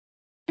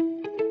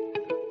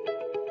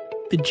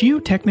The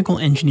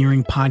Geotechnical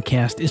Engineering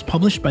Podcast is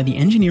published by the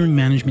Engineering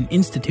Management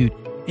Institute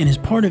and is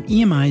part of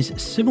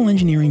EMI's Civil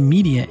Engineering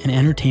Media and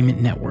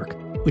Entertainment Network,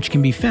 which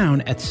can be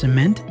found at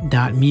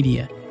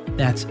cement.media.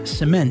 That's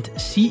cement,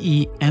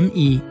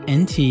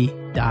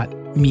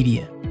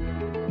 CEMENT.media.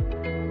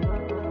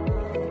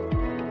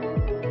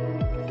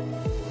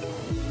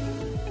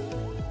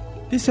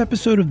 This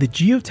episode of the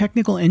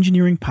Geotechnical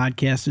Engineering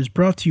Podcast is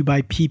brought to you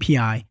by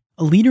PPI,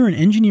 a leader in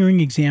engineering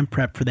exam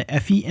prep for the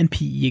FE and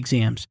PE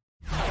exams.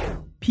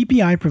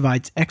 PPI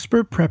provides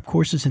expert prep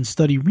courses and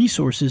study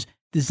resources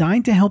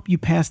designed to help you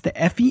pass the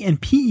FE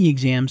and PE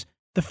exams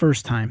the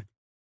first time.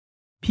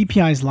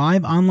 PPI's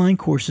live online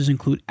courses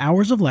include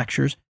hours of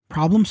lectures,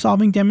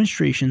 problem-solving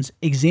demonstrations,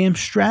 exam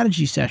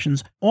strategy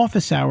sessions,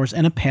 office hours,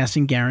 and a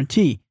passing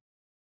guarantee.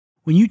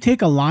 When you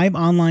take a live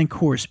online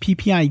course,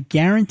 PPI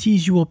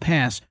guarantees you will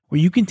pass, or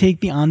you can take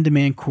the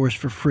on-demand course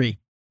for free.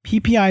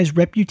 PPI's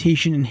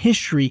reputation and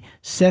history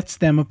sets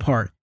them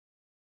apart.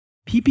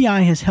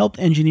 PPI has helped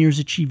engineers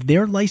achieve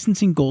their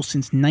licensing goals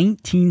since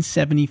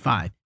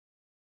 1975.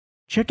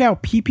 Check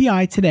out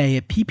PPI today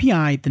at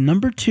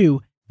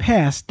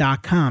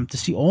PPI2pass.com to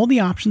see all the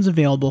options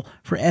available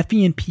for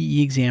FE and PE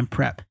exam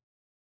prep.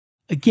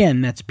 Again,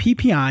 that's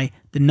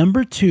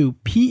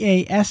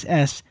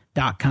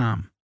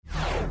PPI2pass.com.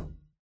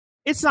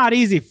 It's not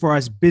easy for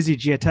us busy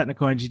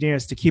geotechnical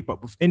engineers to keep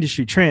up with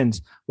industry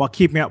trends while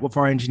keeping up with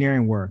our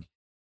engineering work.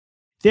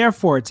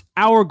 Therefore, it's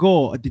our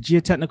goal at the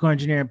Geotechnical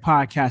Engineering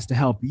Podcast to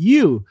help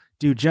you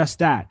do just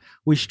that.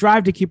 We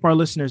strive to keep our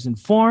listeners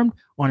informed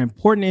on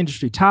important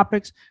industry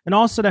topics and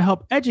also to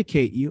help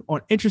educate you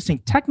on interesting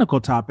technical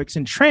topics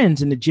and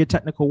trends in the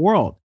geotechnical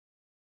world.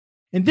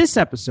 In this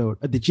episode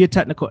of the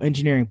Geotechnical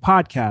Engineering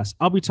Podcast,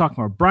 I'll be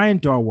talking with Brian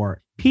Darwart,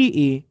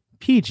 PE,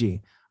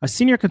 PG, a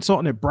senior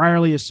consultant at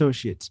Brierley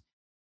Associates.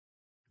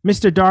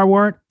 Mr.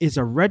 Darwart is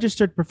a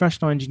registered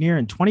professional engineer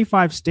in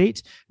 25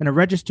 states and a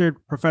registered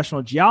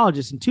professional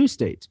geologist in 2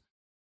 states.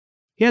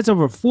 He has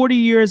over 40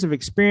 years of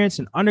experience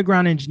in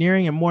underground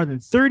engineering and more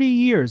than 30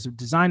 years of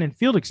design and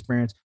field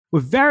experience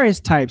with various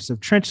types of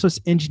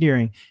trenchless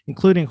engineering,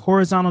 including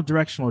horizontal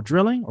directional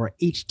drilling, or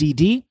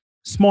HDD,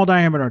 small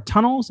diameter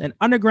tunnels, and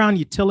underground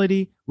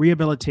utility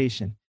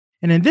rehabilitation.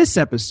 And in this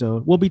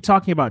episode, we'll be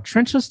talking about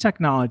trenchless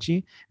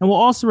technology, and we'll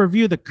also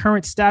review the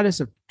current status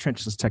of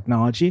trenchless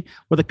technology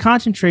with a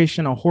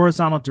concentration on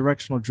horizontal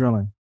directional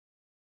drilling.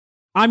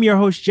 I'm your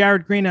host,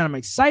 Jared Green, and I'm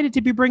excited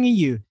to be bringing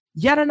you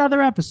yet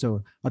another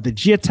episode of the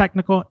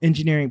Geotechnical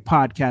Engineering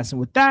Podcast. And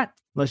with that,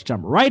 let's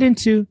jump right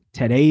into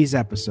today's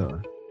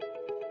episode.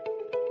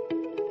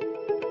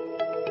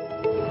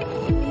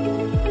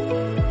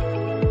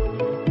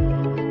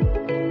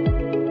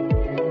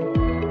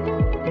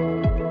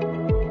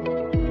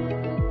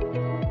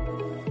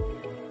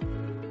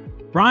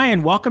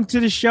 Brian, welcome to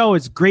the show.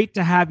 It's great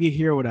to have you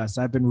here with us.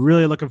 I've been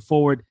really looking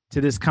forward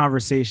to this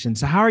conversation.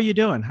 So how are you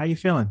doing? How are you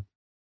feeling?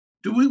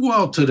 Doing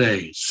well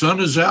today. Sun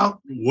is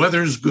out,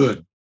 weather's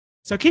good.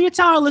 So can you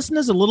tell our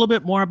listeners a little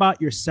bit more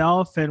about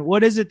yourself and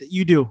what is it that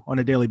you do on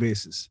a daily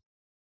basis?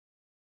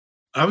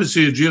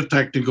 Obviously a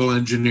geotechnical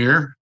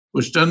engineer,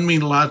 which doesn't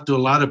mean a lot to a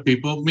lot of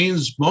people. It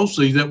means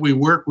mostly that we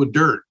work with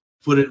dirt.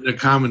 Put it in a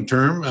common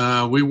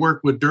term, we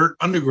work with dirt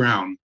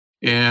underground.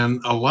 And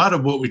a lot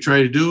of what we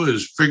try to do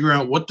is figure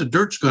out what the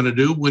dirt's going to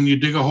do when you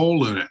dig a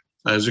hole in it.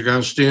 Is it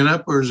going to stand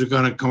up or is it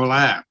going to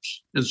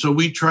collapse? And so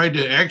we try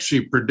to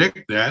actually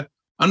predict that.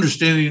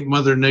 Understanding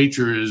Mother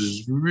Nature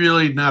is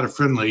really not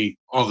friendly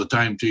all the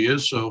time to you.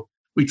 So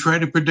we try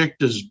to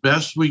predict as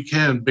best we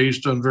can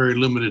based on very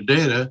limited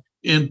data.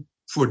 And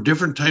for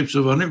different types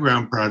of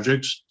underground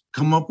projects,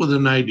 come up with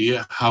an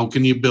idea. How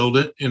can you build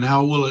it and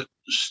how will it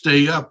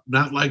stay up?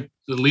 Not like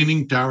the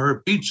Leaning Tower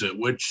of Pisa,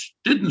 which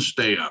didn't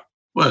stay up.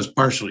 Well, it's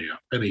partially up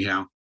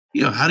anyhow.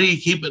 How do you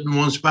keep it in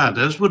one spot?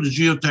 That's what a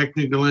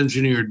geotechnical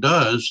engineer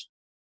does.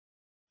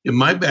 In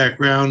my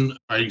background,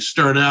 I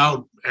started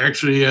out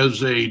actually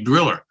as a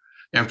driller.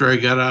 After I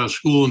got out of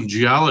school in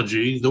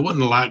geology, there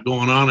wasn't a lot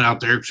going on out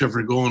there except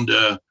for going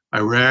to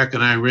Iraq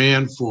and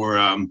Iran for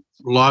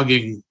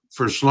logging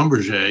for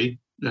Schlumberger.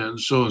 And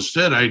so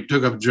instead, I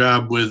took up a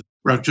job with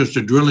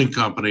Rochester Drilling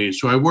Company.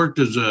 So I worked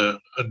as a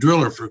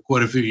driller for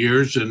quite a few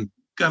years and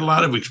got a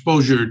lot of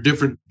exposure to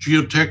different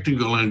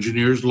geotechnical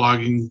engineers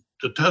logging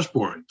the test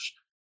borings.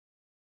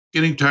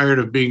 Getting tired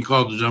of being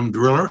called the dumb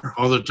driller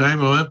all the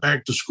time, I went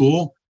back to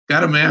school,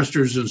 got a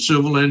master's in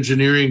civil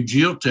engineering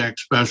geotech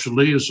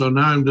specialty, and so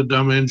now I'm the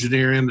dumb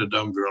engineer and the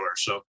dumb driller.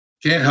 So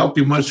can't help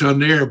you much on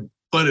there,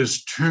 but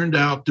it's turned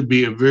out to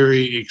be a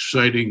very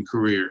exciting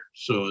career.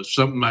 So it's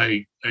something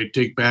I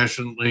take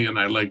passionately, and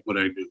I like what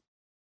I do.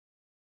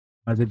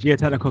 As a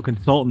geotechnical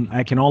consultant,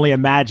 I can only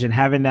imagine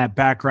having that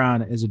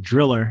background as a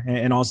driller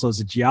and also as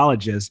a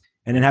geologist,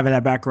 and then having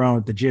that background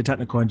with the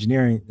geotechnical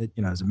engineering,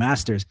 as a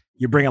master's,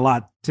 you bring a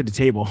lot to the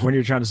table when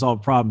you're trying to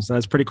solve problems. So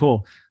that's pretty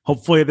cool.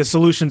 Hopefully the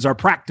solutions are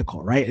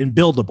practical, right? And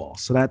buildable.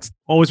 So that's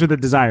always where the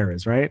desire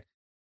is, right?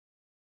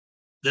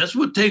 That's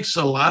what takes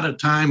a lot of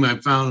time. I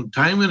found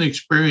time and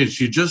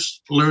experience. You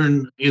just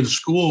learn in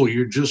school,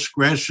 you're just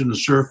scratching the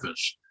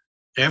surface.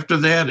 After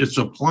that, it's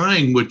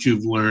applying what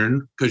you've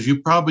learned, because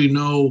you probably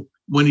know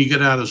when you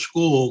get out of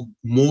school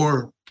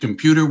more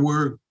computer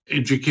work,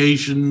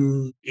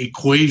 education,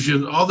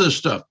 equation, all this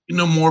stuff. You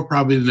know more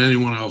probably than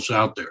anyone else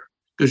out there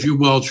because you're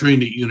well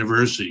trained at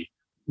university.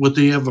 What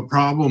they have a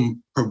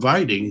problem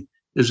providing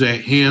is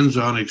that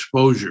hands-on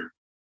exposure.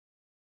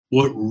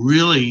 What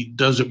really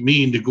doesn't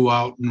mean to go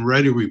out and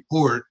write a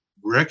report,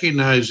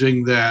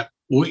 recognizing that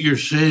what you're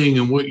saying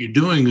and what you're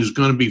doing is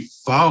going to be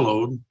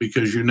followed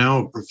because you're now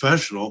a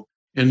professional,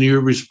 and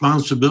your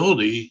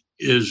responsibility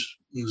is,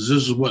 this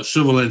is what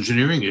civil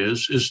engineering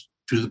is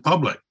to the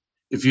public.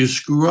 If you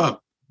screw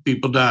up,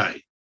 people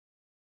die.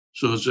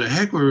 So it's a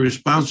heck of a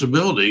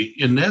responsibility,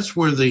 and that's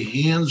where the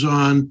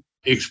hands-on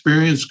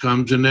experience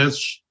comes, and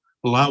that's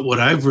a lot what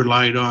I've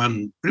relied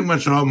on pretty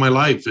much all my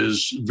life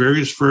is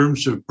various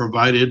firms have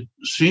provided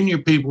senior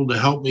people to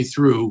help me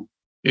through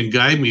and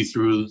guide me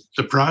through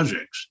the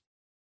projects.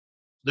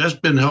 That's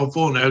been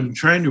helpful, and I'm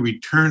trying to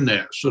return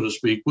that, so to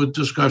speak, with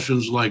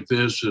discussions like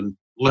this and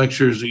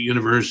lectures at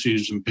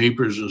universities and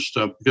papers and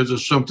stuff, because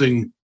it's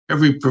something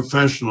every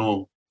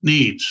professional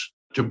needs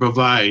to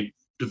provide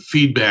the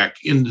feedback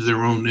into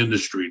their own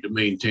industry to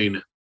maintain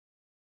it.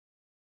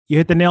 You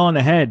hit the nail on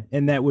the head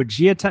in that with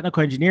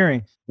geotechnical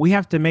engineering, we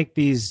have to make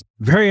these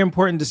very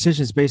important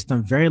decisions based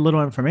on very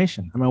little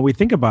information. I mean, when we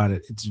think about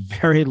it, it's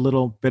very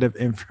little bit of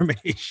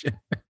information.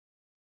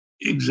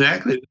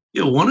 Exactly.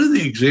 One of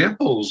the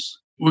examples,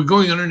 we're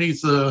going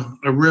underneath a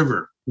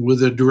river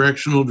with a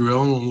directional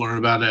drill, and we'll learn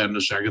about that in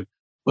a second.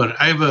 But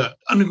I have an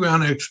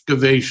underground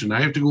excavation.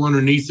 I have to go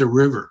underneath the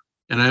river,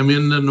 and I'm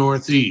in the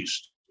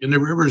Northeast. And the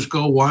rivers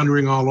go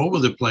wandering all over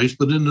the place,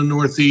 but in the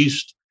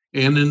Northeast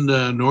and in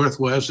the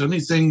Northwest,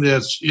 anything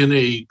that's in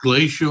a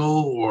glacial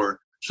or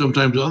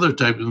sometimes other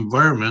type of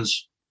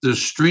environments, the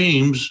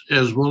streams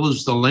as well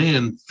as the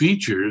land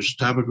features,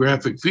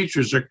 topographic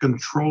features, are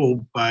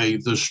controlled by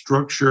the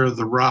structure of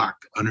the rock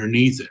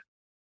underneath it.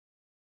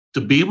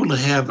 To be able to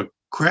have a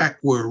crack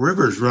where a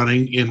river's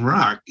running in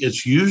rock,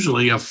 it's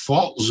usually a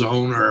fault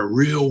zone or a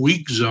real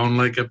weak zone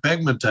like a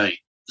pegmatite.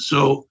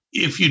 So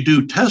if you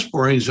do test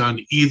borings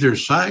on either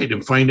side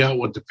and find out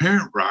what the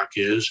parent rock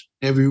is,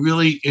 have you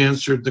really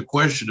answered the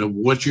question of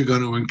what you're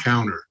going to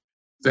encounter?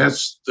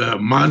 That's the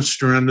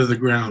monster under the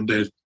ground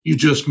that you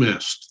just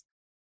missed.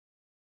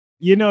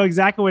 You know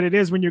exactly what it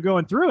is when you're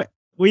going through it.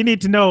 We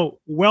need to know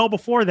well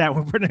before that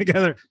when we're putting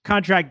together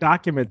contract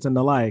documents and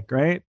the like,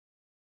 right?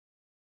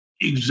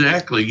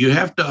 Exactly. You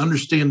have to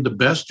understand the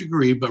best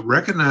degree, but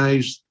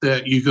recognize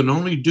that you can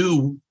only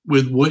do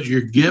with what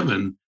you're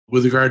given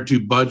with regard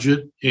to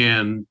budget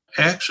and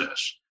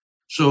access.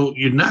 So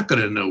you're not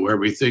going to know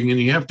everything,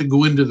 and you have to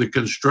go into the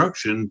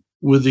construction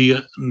with the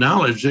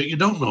knowledge that you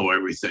don't know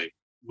everything.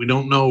 We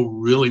don't know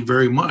really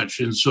very much.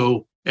 And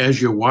so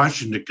as you're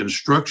watching the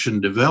construction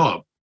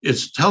develop,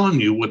 it's telling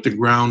you what the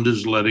ground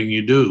is letting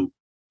you do.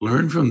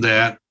 Learn from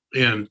that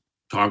and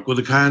talk with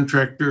the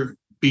contractor,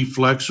 be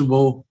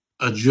flexible,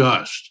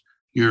 adjust.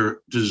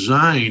 Your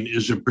design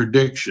is a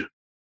prediction.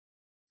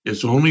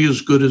 It's only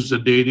as good as the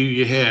data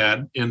you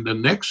had, and the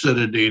next set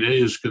of data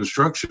is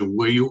construction,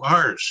 where you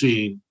are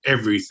seeing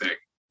everything.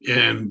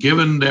 And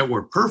given that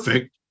we're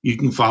perfect, you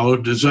can follow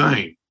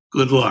design.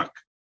 Good luck.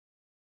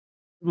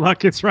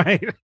 Luck, it's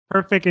right.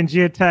 Perfect in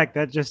geotech.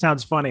 That just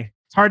sounds funny.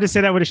 It's hard to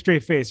say that with a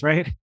straight face,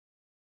 right?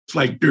 It's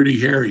like Dirty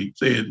Harry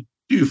saying,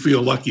 do you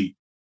feel lucky?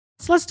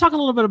 So let's talk a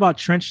little bit about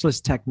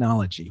trenchless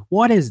technology.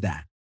 What is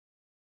that?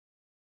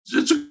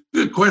 It's a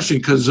good question,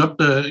 because up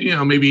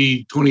to,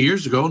 maybe 20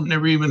 years ago,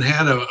 never even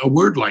had a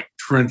word like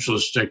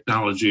trenchless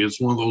technology.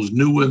 It's one of those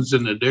new ones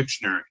in the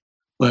dictionary.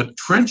 But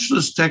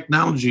trenchless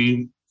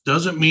technology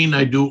doesn't mean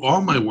I do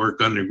all my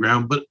work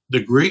underground, but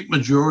the great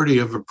majority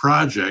of a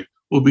project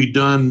will be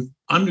done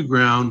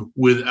underground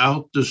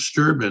without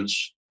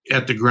disturbance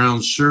at the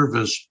ground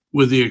surface,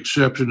 with the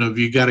exception of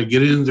you got to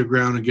get into the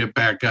ground and get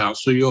back out.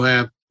 So you'll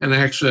have an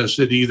access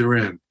at either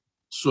end.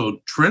 So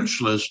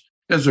trenchless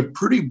has a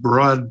pretty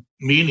broad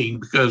meaning,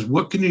 because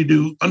what can you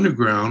do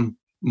underground?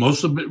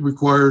 Most of it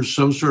requires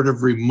some sort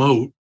of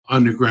remote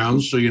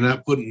underground, so you're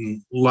not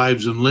putting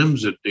lives and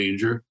limbs at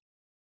danger.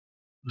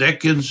 That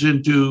gets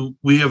into,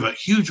 we have a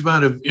huge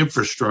amount of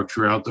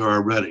infrastructure out there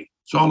already.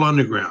 It's all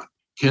underground.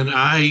 Can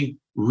I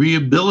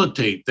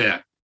rehabilitate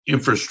that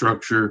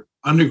infrastructure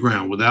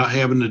underground without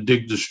having to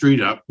dig the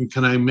street up? And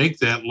can I make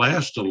that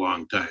last a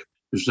long time?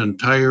 There's an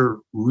entire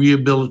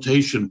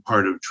rehabilitation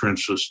part of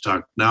trenchless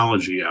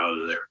technology out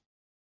of there.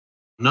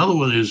 Another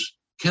one is,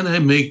 can I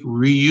make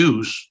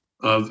reuse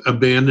of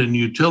abandoned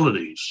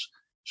utilities?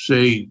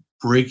 Say,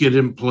 break it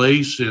in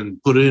place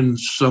and put in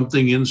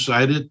something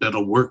inside it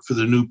that'll work for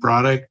the new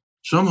product.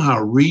 Somehow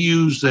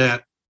reuse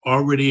that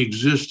already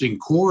existing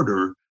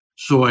corridor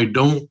so I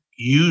don't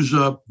use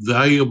up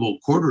valuable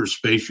corridor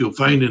space. You'll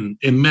find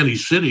in many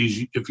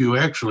cities, if you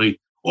actually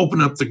open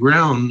up the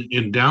ground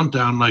in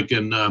downtown, like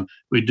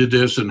we did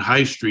this in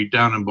High Street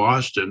down in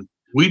Boston,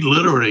 we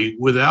literally,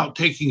 without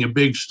taking a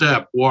big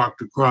step,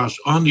 walked across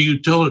on the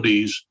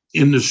utilities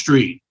in the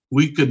street.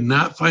 We could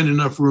not find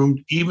enough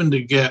room even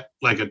to get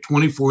like a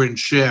 24-inch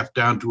shaft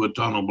down to a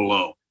tunnel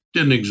below.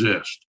 Didn't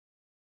exist.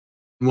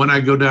 When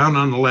I go down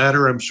on the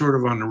ladder, I'm sort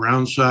of on the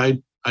round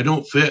side. I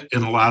don't fit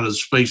in a lot of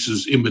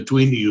spaces in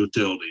between the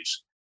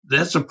utilities.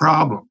 That's a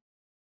problem.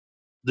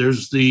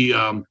 There's the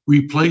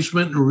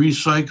replacement and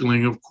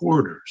recycling of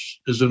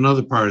corridors is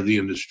another part of the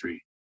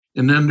industry.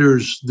 And then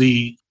there's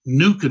the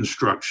new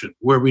construction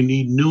where we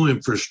need new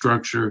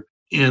infrastructure,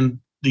 and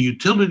the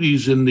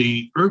utilities in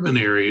the urban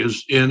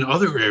areas and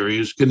other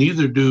areas can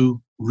either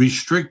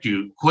restrict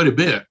you quite a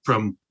bit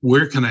from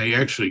where can I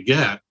actually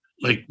get,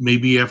 like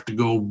maybe you have to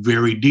go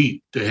very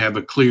deep to have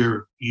a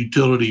clear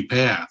utility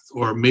path,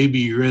 or maybe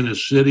you're in a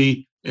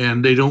city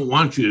and they don't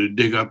want you to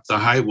dig up the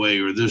highway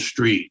or this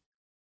street.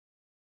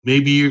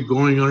 Maybe you're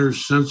going under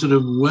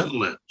sensitive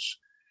wetlands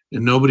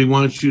and nobody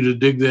wants you to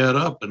dig that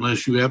up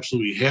unless you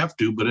absolutely have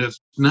to, but it's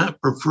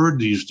not preferred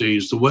these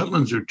days. The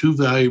wetlands are too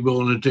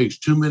valuable and it takes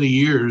too many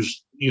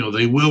years.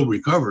 They will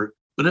recover,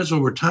 but that's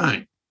over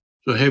time.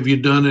 So have you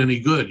done any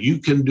good? You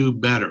can do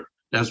better.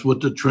 That's what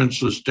the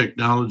trenchless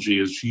technology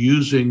is,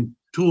 using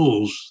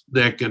tools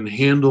that can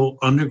handle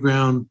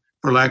underground,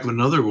 for lack of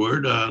another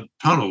word,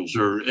 tunnels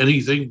or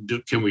anything.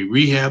 Can we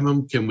rehab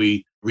them? Can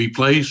we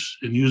replace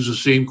and use the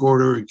same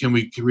corridor? Or can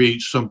we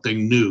create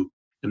something new?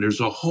 And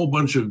there's a whole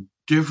bunch of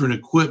different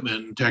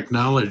equipment and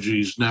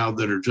technologies now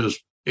that are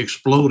just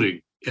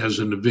exploding as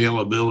an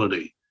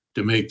availability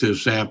to make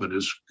this happen.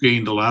 It's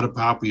gained a lot of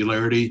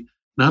popularity,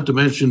 not to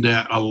mention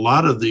that a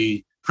lot of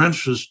the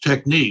trenchless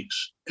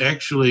techniques,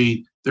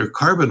 actually, their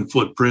carbon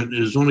footprint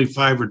is only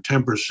 5 or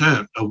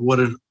 10% of what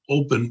an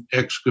open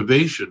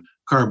excavation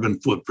carbon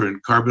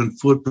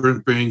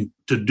footprint being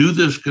to do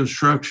this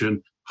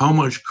construction. How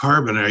much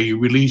carbon are you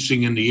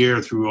releasing in the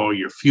air through all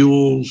your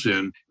fuels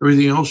and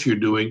everything else you're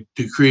doing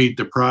to create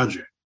the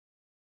project?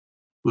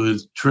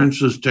 With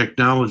trenchless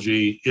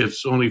technology,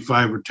 it's only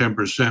 5 or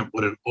 10%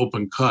 with an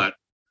open cut,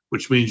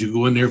 which means you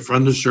go in there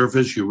from the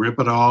surface, you rip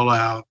it all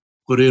out,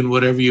 put in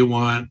whatever you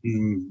want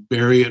and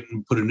bury it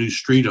and put a new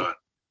street on.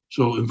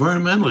 So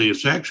environmentally,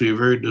 it's actually a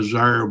very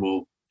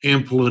desirable,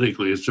 and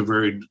politically, it's a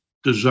very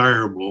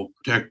desirable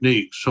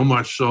technique, so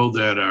much so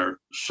that our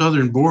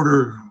southern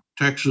border,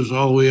 Texas,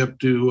 all the way up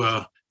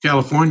to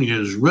California,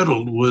 is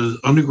riddled with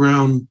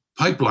underground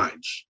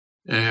pipelines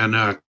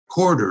and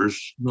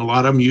corridors. A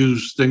lot of them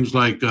use things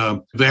like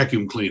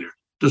vacuum cleaner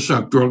to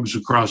suck drugs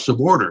across the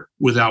border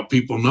without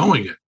people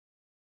knowing it.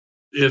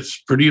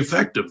 It's pretty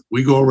effective.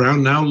 We go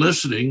around now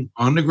listening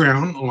on the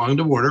ground along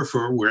the border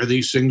for where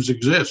these things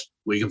exist.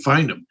 We can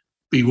find them.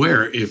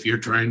 Beware if you're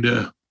trying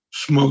to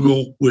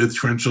smuggle with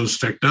trenchless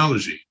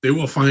technology. They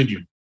will find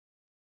you.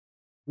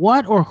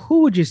 What or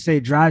who would you say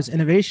drives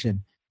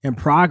innovation and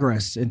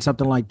progress in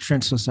something like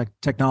trenchless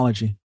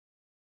technology?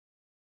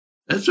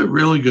 That's a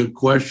really good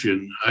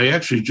question. I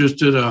actually just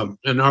did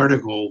an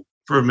article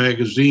for a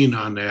magazine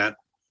on that.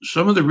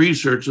 Some of the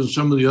research and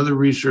some of the other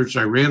research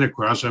I ran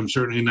across, I'm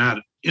certainly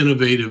not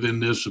innovative in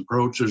this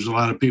approach. There's a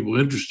lot of people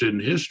interested in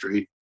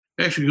history.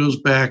 It actually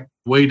goes back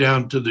way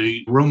down to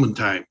the Roman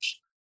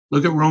times.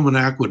 Look at Roman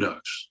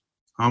aqueducts.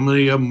 How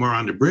many of them are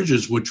on the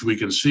bridges, which we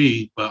can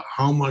see, but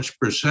how much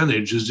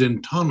percentage is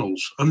in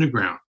tunnels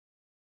underground?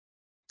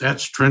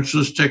 That's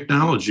trenchless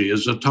technology,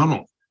 is a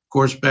tunnel. Of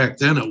course, back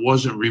then it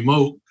wasn't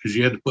remote because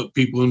you had to put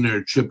people in there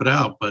and chip it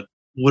out. But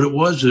what it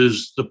was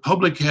is the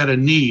public had a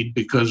need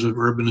because of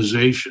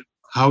urbanization.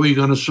 How are you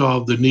going to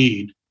solve the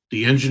need?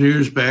 The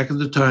engineers back at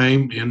the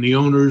time and the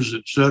owners,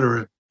 et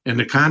cetera, and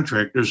the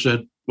contractors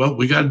said, well,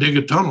 we got to dig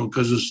a tunnel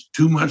because it's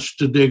too much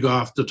to dig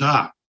off the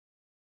top.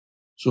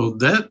 So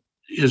that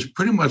is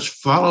pretty much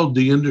followed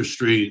the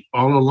industry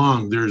all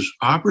along. There's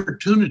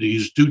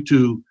opportunities due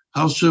to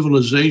how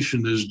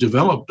civilization has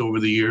developed over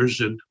the years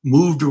and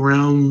moved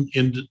around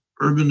in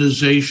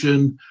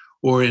urbanization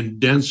or in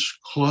dense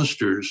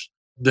clusters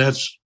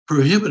that's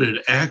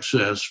prohibited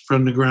access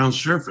from the ground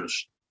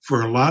surface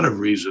for a lot of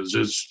reasons.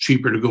 It's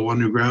cheaper to go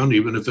underground,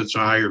 even if it's a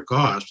higher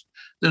cost,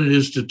 than it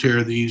is to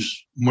tear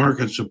these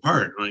markets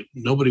apart. Like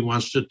nobody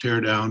wants to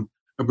tear down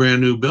a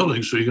brand new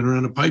building so you can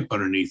run a pipe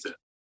underneath it.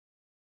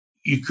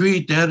 You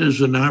create that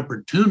as an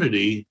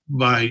opportunity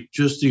by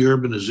just the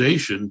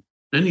urbanization.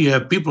 Then you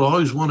have people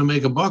always want to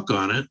make a buck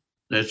on it.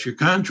 That's your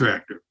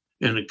contractor.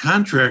 And the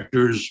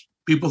contractors,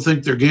 people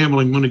think they're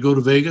gambling when they go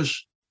to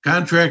Vegas.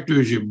 Contractor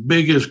is your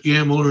biggest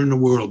gambler in the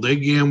world. They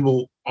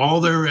gamble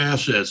all their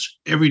assets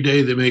every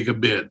day they make a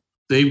bid.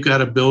 They've got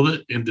to build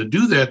it. And to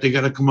do that, they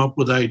got to come up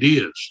with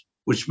ideas,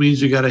 which means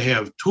they got to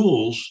have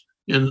tools.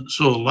 And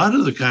so a lot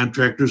of the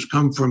contractors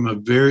come from a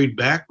varied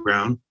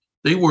background.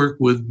 They work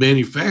with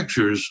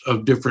manufacturers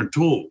of different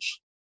tools.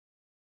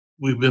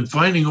 We've been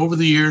finding over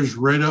the years,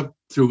 right up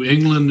through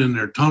England and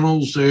their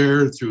tunnels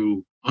there,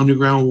 through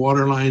underground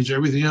water lines,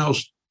 everything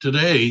else.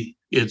 Today,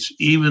 it's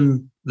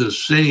even the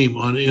same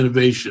on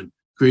innovation.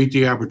 Create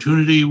the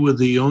opportunity with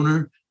the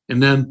owner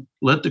and then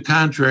let the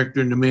contractor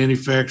and the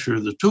manufacturer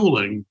of the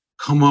tooling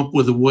come up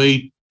with a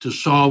way to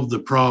solve the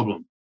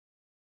problem.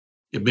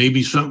 It may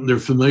be something they're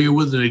familiar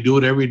with and they do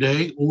it every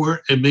day,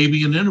 or it may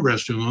be an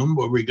interesting one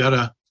where we got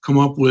to come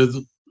up with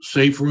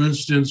say, for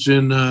instance,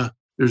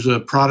 there's a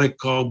product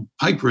called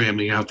pipe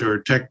ramming out there,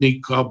 a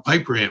technique called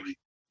pipe ramming.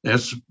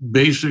 That's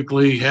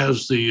basically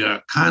has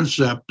the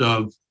concept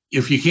of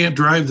if you can't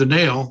drive the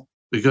nail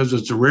because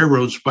it's a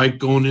railroad spike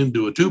going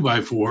into a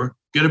 2x4,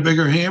 get a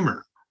bigger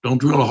hammer. Don't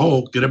drill a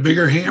hole, get a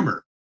bigger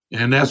hammer.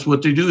 And that's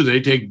what they do.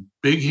 They take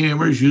big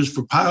hammers used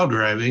for pile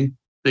driving.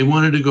 They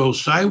wanted to go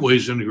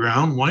sideways in the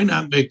ground. Why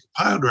not make the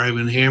pile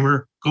driving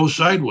hammer go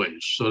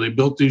sideways? So they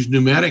built these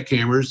pneumatic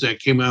hammers that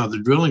came out of the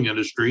drilling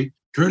industry,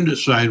 turned it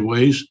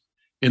sideways,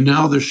 and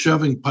now they're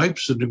shoving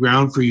pipes in the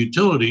ground for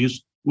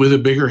utilities with a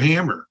bigger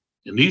hammer.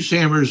 And these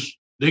hammers,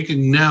 they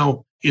can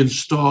now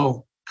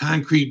install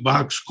concrete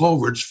box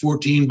culverts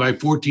 14 by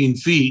 14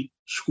 feet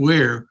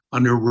square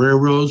under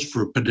railroads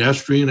for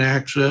pedestrian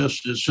access,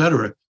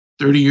 etc.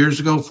 30 years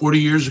ago, 40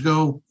 years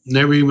ago,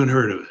 never even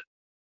heard of it.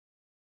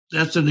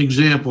 That's an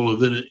example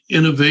of an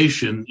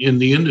innovation in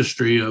the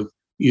industry of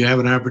you have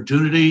an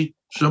opportunity.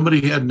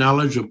 Somebody had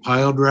knowledge of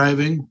pile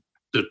driving.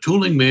 The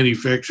tooling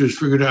manufacturers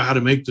figured out how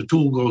to make the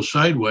tool go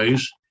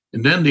sideways.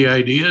 And then the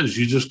idea is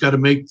you just got to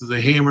make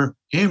the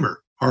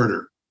hammer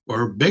harder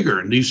or bigger.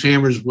 And these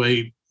hammers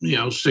weigh,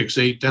 6,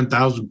 8,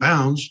 10,000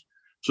 pounds.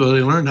 So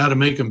they learned how to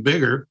make them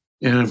bigger.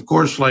 And of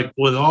course, like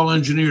with all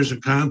engineers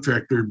and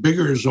contractors,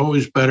 bigger is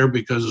always better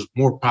because it's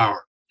more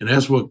power. And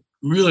that's what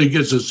really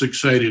gets us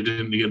excited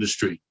in the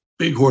industry.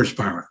 Big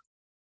horsepower.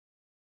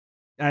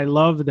 I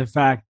love the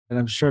fact, and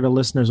I'm sure the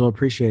listeners will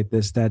appreciate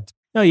this, that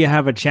you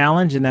have a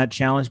challenge and that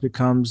challenge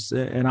becomes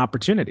an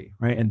opportunity,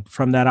 right? And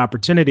from that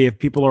opportunity, if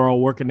people are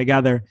all working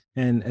together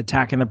and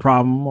attacking the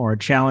problem or a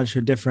challenge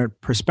from different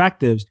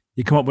perspectives,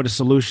 you come up with a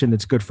solution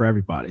that's good for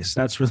everybody.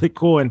 So that's really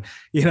cool. And,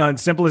 in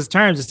simplest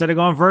terms, instead of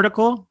going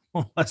vertical,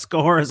 let's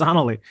go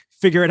horizontally,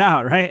 figure it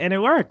out, right? And it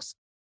works.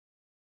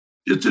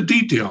 It's a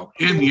detail.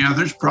 And yeah,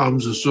 there's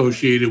problems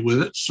associated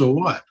with it. So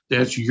what?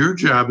 That's your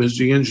job as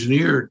the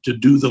engineer to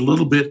do the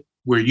little bit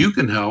where you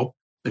can help.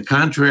 The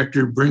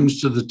contractor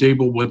brings to the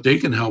table what they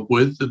can help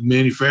with. The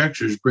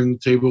manufacturers bring to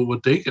the table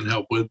what they can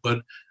help with. But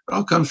it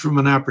all comes from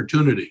an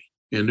opportunity.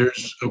 And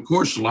there's, of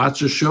course,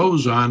 lots of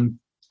shows on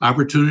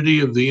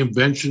opportunity of the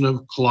invention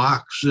of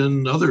clocks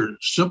and other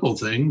simple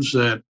things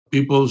that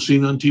people have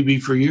seen on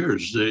TV for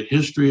years. The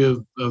history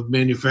of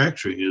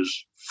manufacturing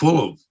is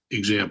full of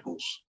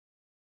examples.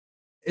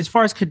 As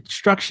far as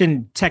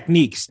construction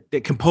techniques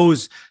that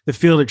compose the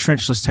field of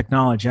trenchless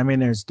technology, I mean,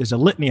 there's a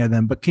litany of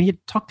them, but can you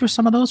talk through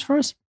some of those for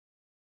us?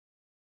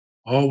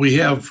 Oh, we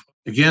have,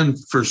 again,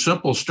 for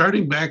simple,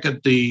 starting back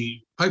at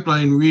the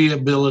pipeline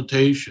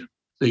rehabilitation,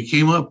 they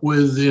came up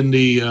with in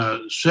the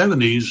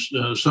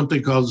 70s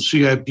something called the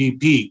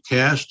CIPP,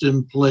 cast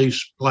in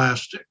place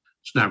plastic.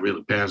 It's not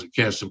really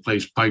cast in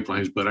place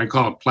pipelines, but I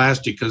call it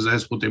plastic because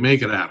that's what they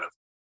make it out of.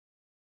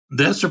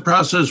 That's a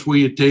process where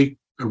you take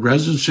a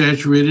resin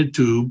saturated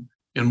tube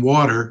and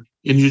water,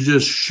 and you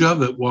just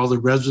shove it while the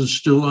resin's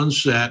still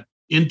unset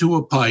into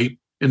a pipe,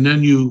 and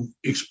then you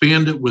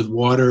expand it with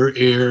water,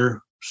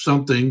 air,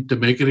 something to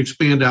make it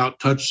expand out,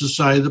 touch the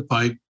side of the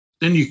pipe,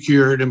 then you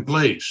cure it in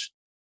place.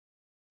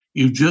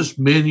 You just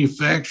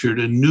manufactured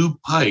a new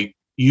pipe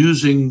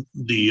using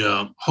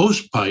the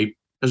host pipe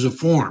as a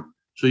form.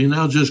 So you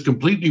now just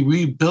completely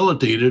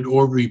rehabilitated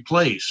or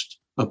replaced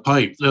a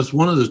pipe. That's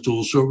one of the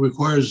tools. So it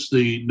requires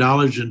the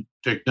knowledge and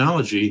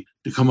technology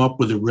to come up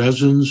with the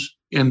resins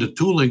and the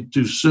tooling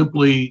to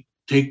simply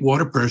take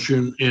water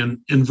pressure and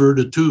invert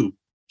a tube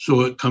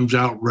so it comes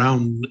out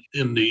round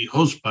in the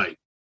hose pipe.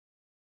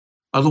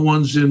 Other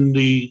ones in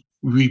the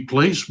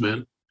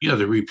replacement,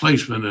 the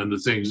replacement end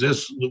of things.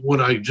 That's what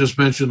I just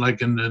mentioned,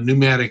 like in the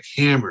pneumatic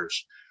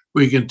hammers,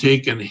 where you can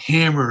take and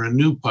hammer a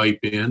new pipe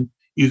in.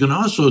 You can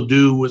also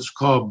do what's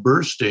called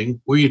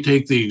bursting, where you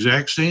take the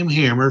exact same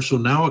hammer. So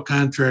now a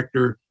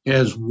contractor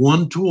has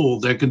one tool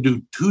that can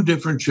do two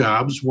different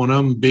jobs. One of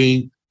them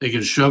being they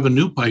can shove a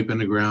new pipe in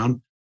the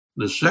ground.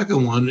 The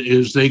second one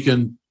is they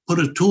can put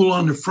a tool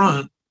on the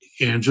front,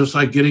 and just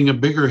like getting a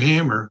bigger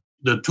hammer,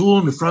 the tool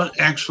in the front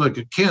acts like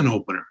a can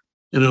opener,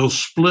 and it'll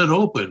split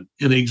open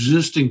an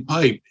existing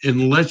pipe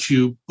and let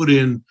you put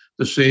in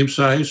the same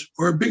size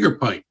or a bigger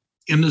pipe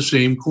in the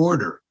same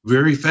quarter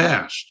very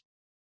fast.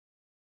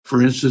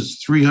 For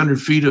instance,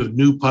 300 feet of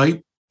new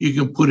pipe, you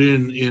can put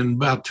in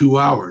about 2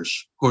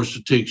 hours. Of course,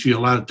 it takes you a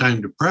lot of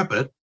time to prep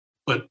it,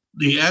 but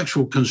the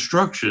actual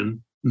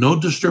construction, no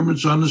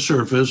disturbance on the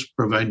surface,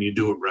 providing you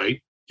do it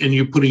right, and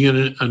you're putting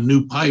in a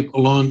new pipe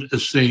along the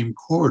same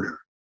quarter.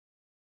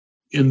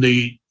 In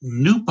the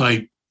new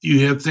pipe,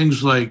 you have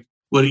things like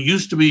what it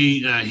used to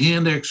be a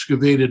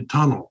hand-excavated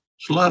tunnel.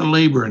 There's a lot of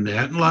labor in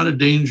that and a lot of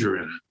danger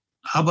in it.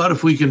 How about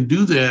if we can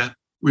do that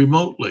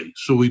remotely?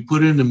 So we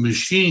put in a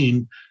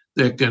machine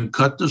that can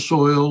cut the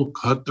soil,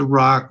 cut the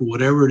rock,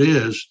 whatever it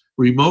is,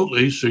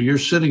 remotely. So you're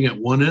sitting at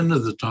one end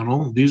of the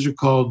tunnel. These are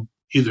called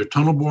either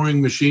tunnel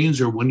boring machines,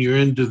 or when you're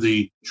into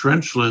the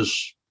trenchless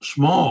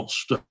small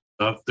stuff,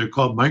 they're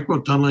called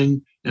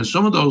micro-tunneling. And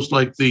some of those,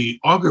 like the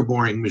auger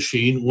boring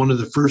machine, one of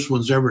the first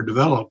ones ever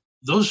developed,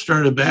 those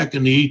started back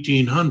in the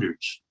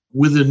 1800s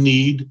with a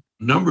need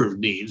number of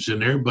needs in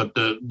there, but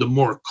the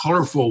more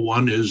colorful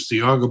one is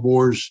the auger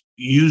bores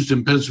used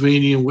in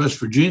Pennsylvania and West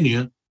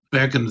Virginia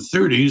back in the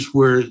 30s,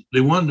 where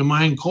they wanted to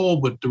mine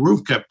coal, but the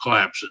roof kept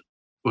collapsing.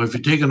 Well, if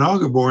you take an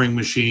auger boring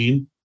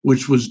machine,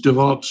 which was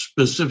developed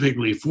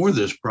specifically for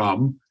this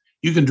problem,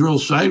 you can drill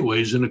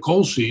sideways in a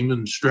coal seam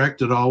and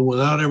extract it all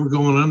without ever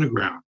going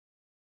underground.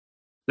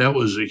 That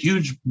was a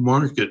huge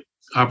market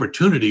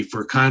opportunity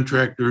for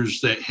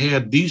contractors that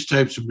had these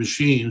types of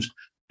machines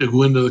to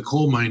go into the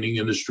coal mining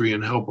industry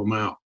and help them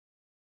out.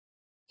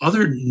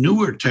 Other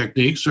newer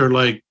techniques are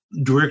like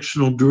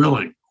directional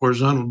drilling,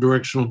 horizontal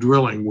directional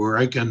drilling, where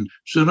I can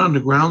sit on the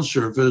ground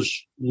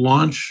surface,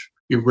 launch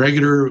your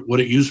regular, what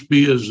it used to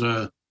be as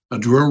a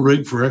drill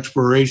rig for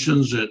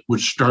explorations,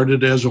 which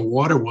started as a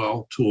water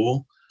well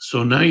tool.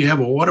 So now you have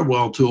a water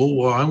well tool.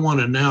 Well, I want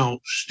to now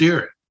steer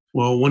it.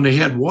 Well, when they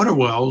had water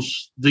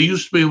wells, they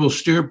used to be able to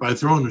steer it by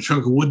throwing a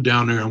chunk of wood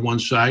down there on one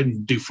side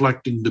and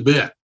deflecting the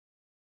bit.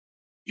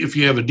 If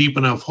you have a deep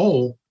enough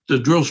hole, the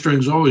drill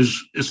string's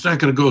it's not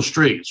going to go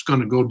straight. It's going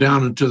to go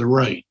down and to the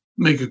right,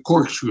 make a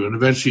corkscrew, and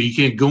eventually you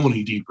can't go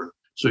any deeper.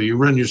 So you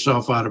run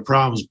yourself out of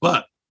problems.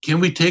 But can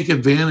we take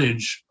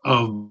advantage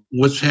of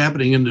what's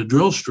happening in the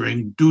drill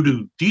string due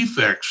to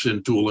defects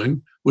in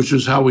tooling, which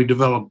is how we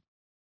developed?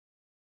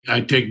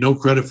 I take no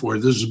credit for it.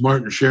 This is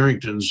Martin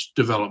Sherrington's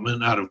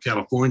development out of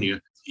California.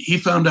 He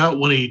found out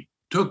when he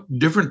took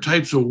different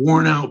types of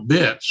worn out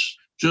bits,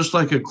 just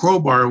like a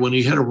crowbar, when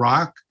he hit a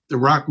rock, the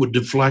rock would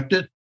deflect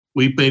it.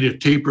 We made a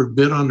tapered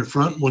bit on the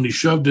front. When he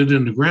shoved it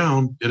in the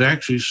ground, it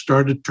actually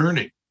started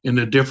turning. In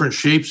the different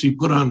shapes he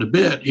put on the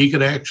bit, he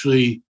could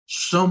actually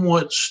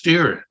somewhat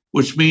steer it,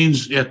 which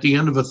means at the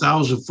end of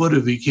 1,000 foot,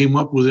 if he came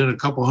up within a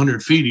couple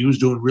 100 feet, he was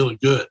doing really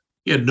good.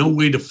 He had no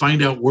way to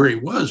find out where he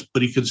was,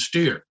 but he could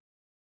steer.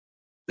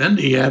 Then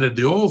he added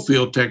the oil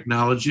field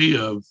technology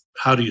of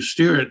how do you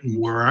steer it and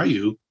where are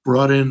you?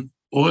 Brought in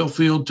oil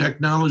field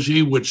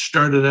technology, which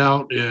started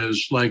out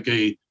as like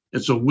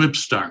it's a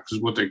whipstock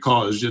is what they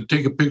call it. Is you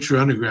take a picture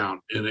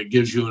underground and it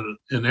gives you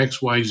an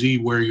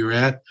XYZ where you're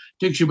at.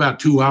 It takes you about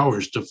 2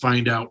 hours to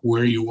find out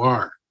where you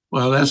are.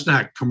 Well, that's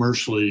not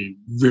commercially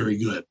very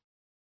good.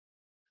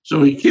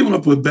 So he came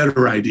up with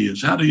better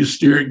ideas. How do you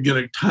steer it and get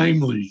it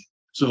timely?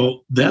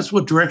 So that's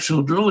what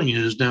directional drilling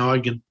is. Now I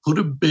can put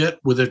a bit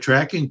with a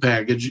tracking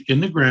package in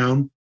the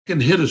ground, I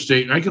can hit a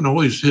stake. I can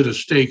always hit a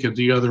stake at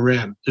the other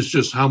end. It's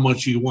just how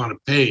much you want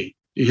to pay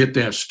to hit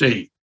that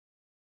stake.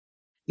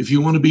 If you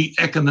want to be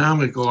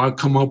economical, I'll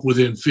come up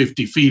within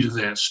 50 feet of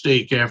that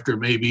stake after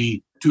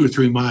maybe 2 or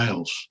 3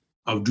 miles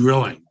of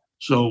drilling.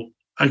 So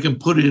I can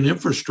put in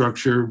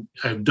infrastructure.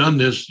 I've done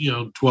this,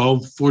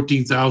 12,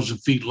 14,000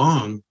 feet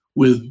long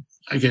with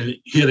I can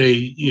hit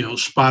a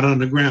spot on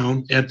the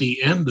ground at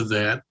the end of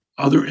that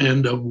other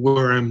end of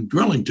where I'm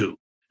drilling to.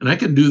 And I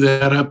can do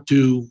that up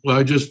to,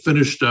 I just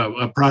finished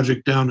a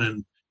project down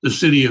in the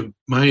city of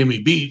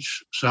Miami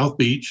Beach, South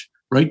Beach,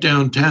 right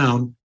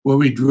downtown, where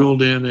we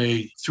drilled in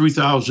a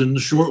 3,000, the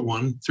short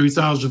one,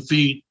 3,000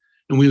 feet,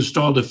 and we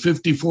installed a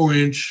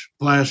 54-inch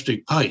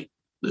plastic pipe.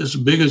 It's the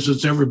biggest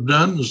it's ever been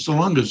done. It's the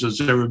longest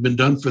it's ever been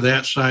done for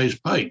that size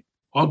pipe,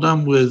 all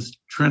done with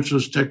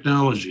trenchless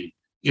technology.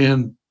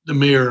 And the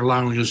mayor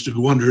allowing us to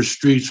go under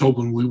streets,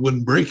 hoping we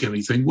wouldn't break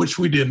anything, which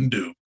we didn't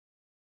do.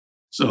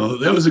 So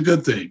that was a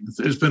good thing.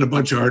 There's been a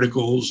bunch of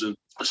articles and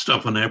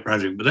stuff on that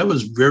project, but that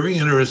was very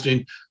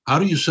interesting. How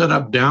do you set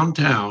up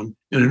downtown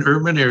in an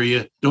urban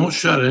area? Don't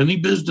shut any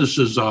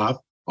businesses off.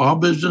 All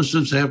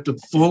businesses have to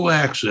full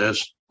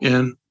access.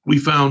 And we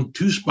found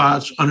 2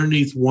 spots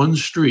underneath one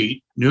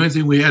street. The only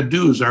thing we had to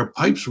do is our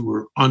pipes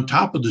were on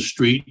top of the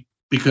street,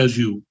 because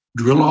you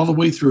drill all the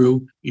way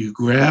through, you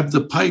grab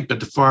the pipe at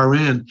the far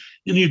end,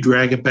 and you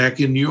drag it back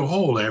into your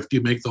hole after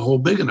you make the hole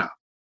big enough.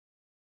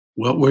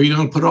 Well, where are you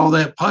going to put all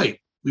that pipe?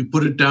 We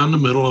put it down the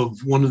middle of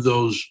one of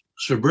those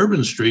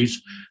suburban streets.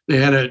 They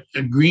had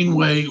a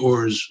greenway,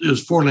 or it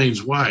was 4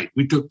 lanes wide.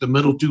 We took the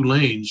middle 2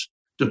 lanes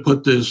to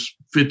put this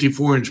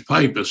 54-inch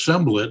pipe,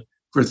 assemble it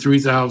for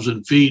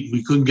 3,000 feet.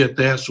 We couldn't get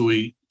that, so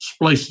we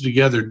spliced it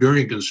together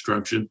during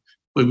construction,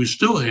 but we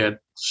still had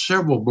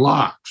several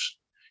blocks.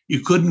 You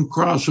couldn't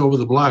cross over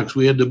the blocks.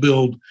 We had to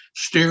build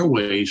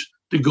stairways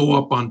to go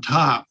up on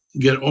top,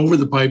 get over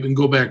the pipe, and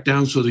go back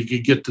down so they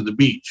could get to the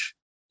beach.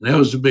 And that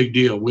was a big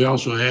deal. We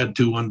also had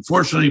to,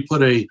 unfortunately,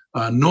 put a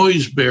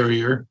noise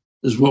barrier,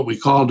 is what we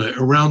called it,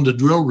 around the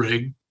drill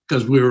rig,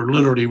 because we were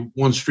literally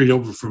 1 street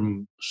over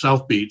from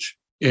South Beach.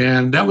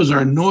 And that was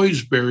our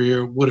noise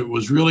barrier. What it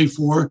was really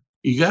for,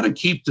 you got to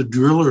keep the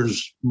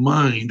driller's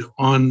mind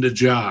on the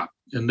job,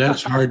 and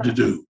that's hard to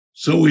do.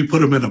 So we put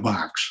them in a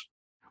box.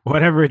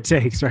 Whatever it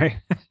takes, right?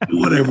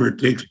 Whatever it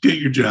takes, get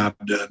your job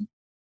done.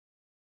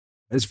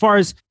 As far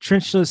as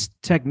trenchless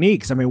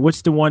techniques,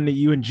 what's the one that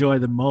you enjoy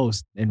the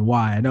most and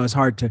why? I know it's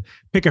hard to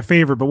pick a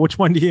favorite, but which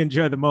one do you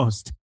enjoy the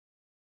most?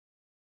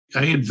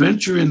 I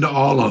adventure into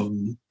all of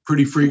them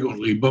pretty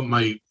frequently, but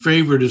my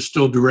favorite is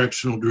still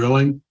directional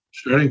drilling,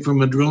 starting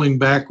from a drilling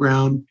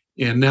background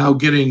and now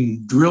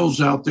getting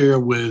drills out there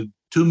with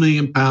 2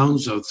 million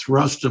pounds of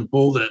thrust and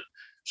pull. That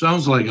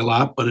sounds like a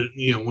lot, but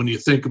when you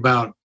think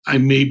about I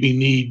maybe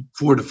need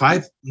 4 to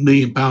 5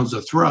 million pounds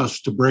of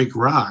thrust to break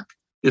rock.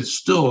 It's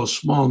still a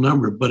small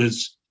number, but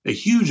it's a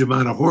huge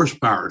amount of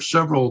horsepower,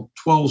 several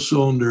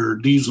 12-cylinder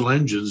diesel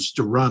engines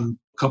to run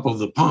a couple of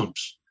the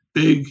pumps.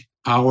 Big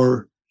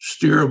power,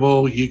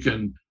 steerable. You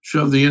can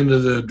shove the end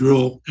of the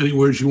drill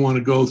anywhere you want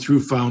to go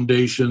through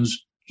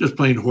foundations, just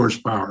plain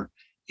horsepower.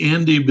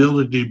 And the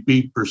ability to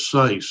be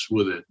precise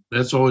with it.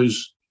 That's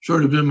always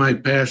sort of been my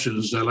passion,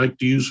 is I like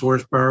to use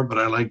horsepower, but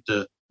I like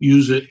to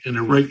use it in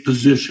the right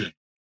position.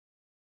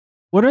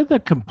 What are the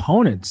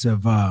components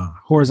of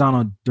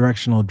horizontal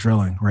directional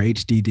drilling or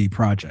HDD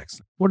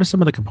projects? What are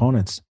some of the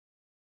components?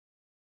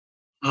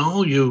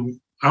 Oh, you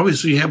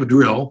obviously have a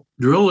drill.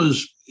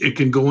 It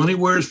can go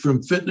anywhere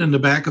from fitting in the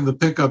back of a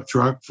pickup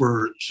truck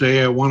for,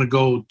 say, I want to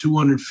go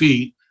 200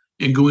 feet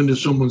and go into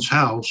someone's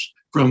house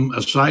from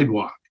a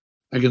sidewalk.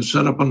 I can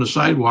set up on the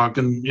sidewalk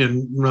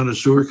and run a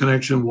sewer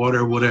connection,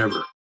 water,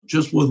 whatever,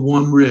 just with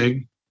one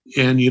rig.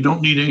 And you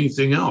don't need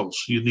anything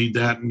else. You need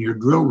that in your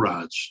drill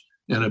rods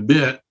and a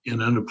bit and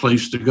then a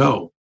place to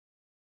go.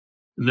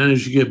 And then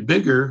as you get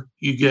bigger,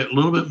 you get a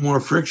little bit more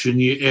friction.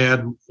 You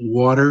add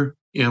water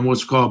and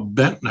what's called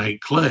bentonite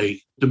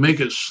clay to make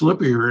it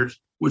slippier,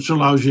 which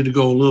allows you to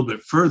go a little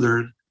bit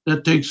further.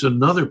 That takes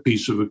another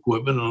piece of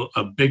equipment,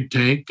 a big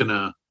tank and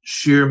a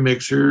shear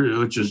mixer,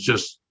 which is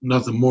just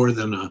nothing more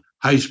than a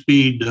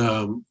high-speed,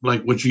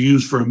 like what you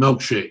use for a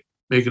milkshake,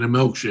 making a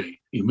milkshake.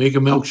 You make a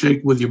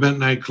milkshake with your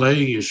bentonite clay,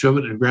 you shove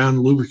it in the ground,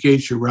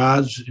 lubricate your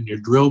rods and your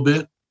drill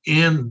bit,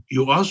 and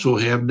you also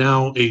have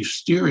now a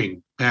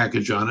steering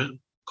package on it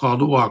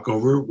called a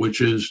walkover,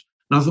 which is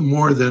nothing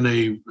more than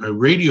a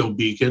radio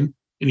beacon,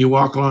 and you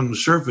walk along the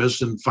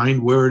surface and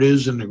find where it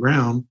is in the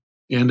ground,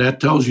 and that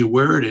tells you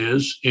where it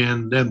is,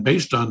 and then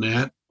based on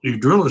that, your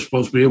driller is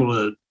supposed to be able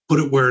to put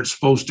it where it's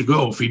supposed to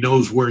go if he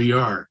knows where you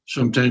are.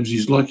 Sometimes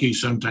he's lucky,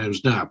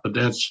 sometimes not, but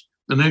that's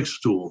the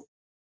next tool.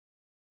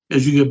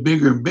 As you get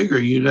bigger and bigger,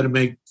 you got to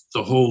make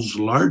the holes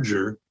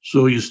larger.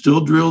 So you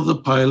still drill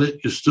the pilot,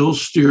 you still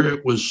steer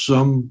it with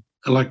some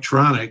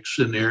electronics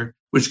in there,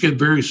 which get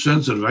very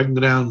sensitive. I can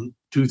go down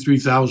 2,000,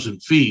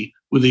 3,000 feet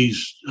with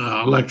these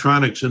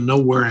electronics and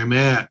know where I'm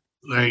at.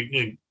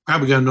 I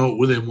probably got to know it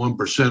within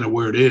 1% of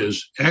where it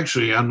is.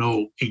 Actually, I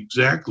know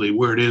exactly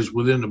where it is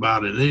within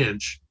about an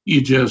inch.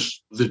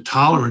 The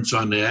tolerance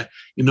on that,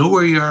 you know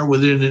where you are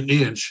within an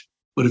inch,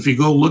 but if you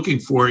go looking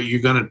for it,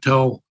 you're going to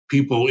tell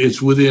people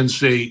it's within,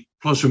 say,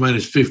 plus or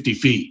minus 50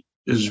 feet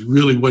is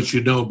really what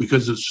you know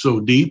because it's so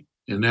deep.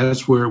 And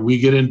that's where we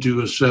get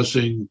into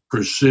assessing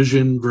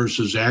precision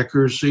versus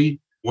accuracy.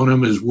 One of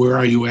them is where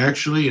are you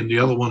actually, and the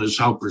other one is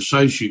how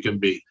precise you can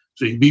be.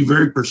 So you can be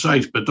very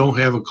precise, but don't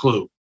have a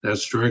clue.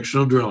 That's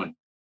directional drilling.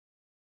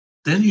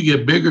 Then you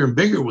get bigger and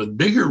bigger with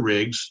bigger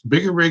rigs.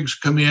 Bigger rigs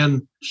come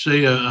in,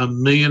 say a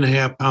 1.5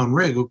 million pound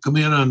rig will come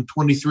in on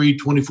 23,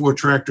 24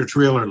 tractor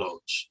trailer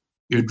loads.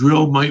 Your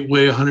drill might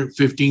weigh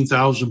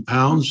 115,000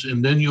 pounds,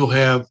 and then you'll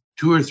have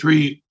 2 or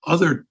 3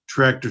 other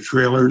tractor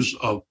trailers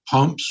of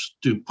pumps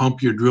to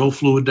pump your drill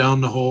fluid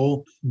down the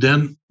hole.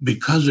 Then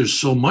because there's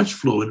so much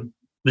fluid,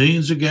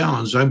 millions of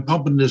gallons, I'm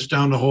pumping this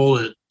down the hole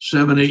at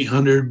 700,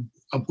 800,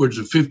 upwards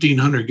of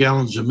 1,500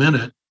 gallons a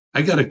minute.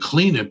 I got to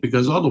clean it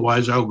because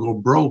otherwise I'll go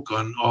broke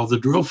on all the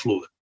drill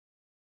fluid.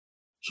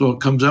 So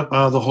it comes up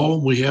out of the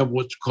hole. We have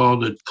what's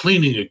called a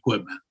cleaning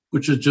equipment,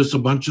 which is just a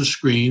bunch of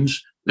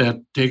screens that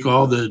take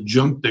all the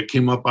junk that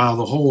came up out of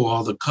the hole,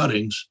 all the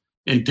cuttings,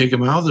 and take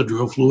them out of the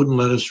drill fluid and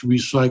let us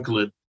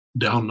recycle it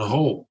down the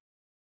hole.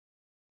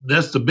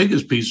 That's the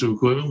biggest piece of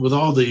equipment with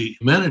all the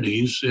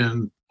amenities,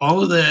 and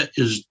all of that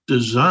is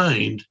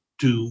designed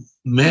to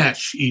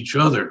match each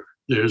other.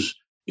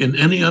 In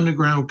any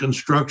underground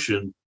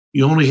construction,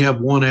 you only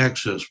have one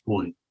access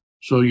point.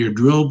 So your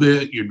drill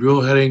bit, your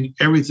drill heading,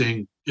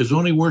 everything is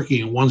only working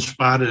in one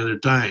spot at a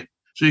time.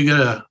 So you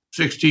got a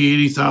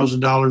 $60,000,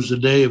 $80,000 a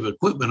day of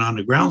equipment on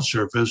the ground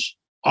surface.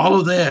 All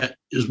of that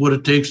is what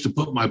it takes to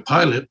put my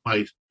pilot,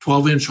 my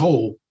 12-inch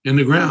hole in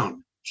the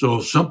ground. So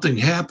if something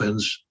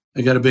happens,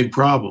 I got a big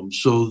problem.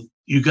 So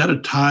you got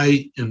to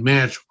tie and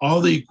match all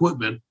the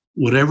equipment,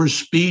 whatever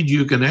speed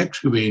you can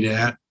excavate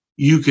at,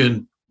 you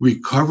can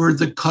recover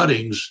the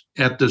cuttings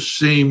at the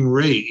same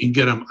rate and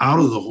get them out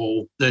of the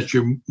hole that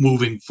you're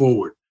moving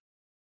forward.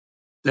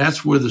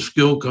 That's where the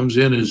skill comes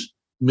in, is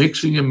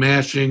mixing and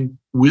matching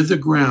with the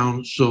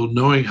ground. So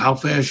knowing how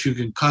fast you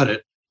can cut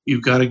it,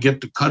 you've got to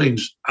get the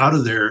cuttings out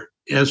of there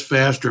as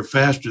fast or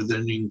faster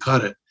than you can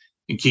cut it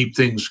and keep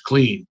things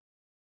clean.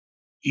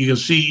 You can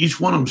see each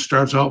one of them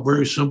starts out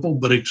very simple,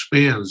 but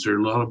expands. There are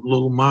a lot of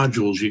little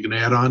modules you can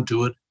add on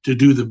to it to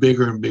do the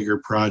bigger and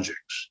bigger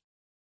projects.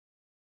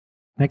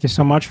 Thank you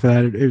so much for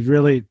that. It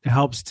really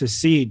helps to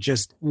see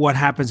just what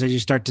happens as you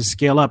start to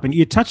scale up. And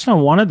you touched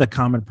on one of the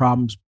common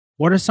problems.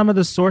 What are some of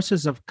the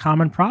sources of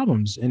common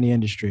problems in the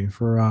industry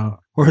for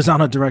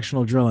horizontal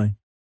directional drilling?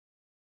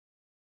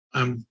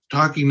 I'm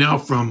talking now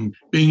from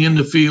being in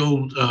the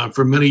field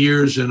for many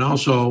years, and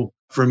also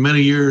for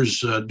many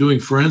years doing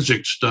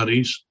forensic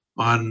studies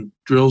on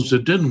drills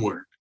that didn't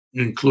work.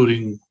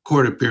 including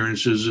court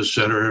appearances, et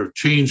cetera.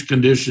 Change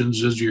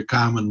conditions is your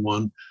common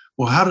one.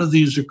 Well, how do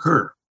these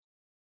occur?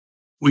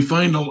 We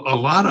find a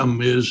lot of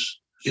them is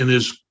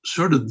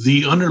sort of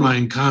the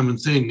underlying common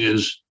thing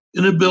is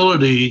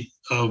inability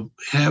of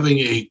having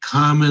a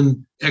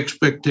common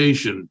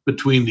expectation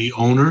between the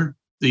owner,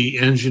 the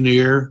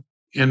engineer,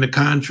 and the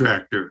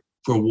contractor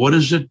for what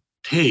does it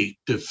take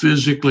to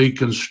physically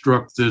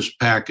construct this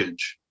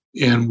package,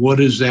 and what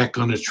is that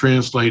going to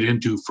translate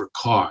into for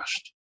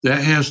cost.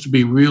 That has to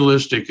be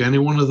realistic. Any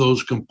one of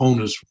those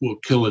components will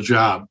kill a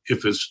job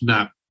if it's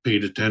not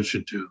paid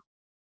attention to.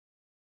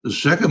 The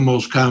second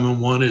most common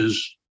one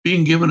is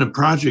being given a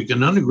project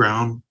in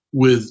underground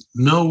with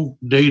no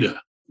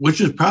data,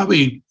 which is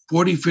probably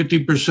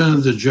 40-50%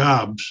 of the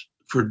jobs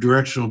for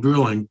directional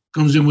drilling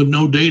comes in with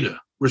no data.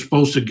 We're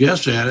supposed to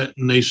guess at it,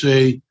 and they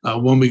say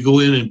when we go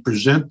in and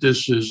present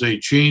this as a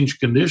change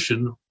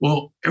condition,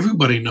 well,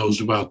 everybody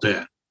knows about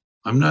that.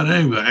 I'm not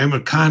anybody. I'm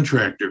a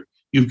contractor.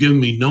 You've given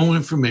me no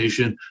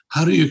information.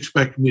 How do you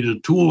expect me to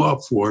tool up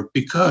for it?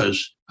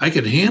 Because I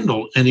can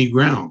handle any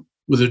ground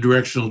with a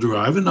directional drill.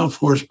 I have enough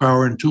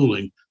horsepower and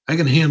tooling. I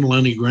can handle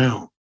any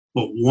ground.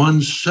 But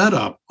one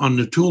setup on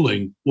the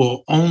tooling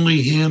will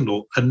only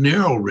handle a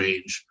narrow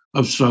range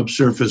of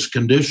subsurface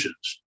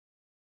conditions.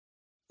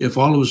 If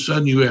all of a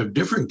sudden you have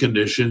different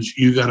conditions,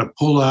 you got to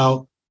pull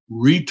out,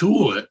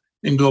 retool it,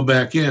 and go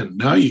back in.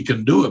 Now you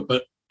can do it,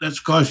 but that's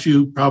cost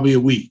you probably a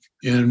week.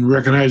 And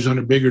recognize on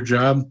a bigger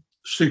job,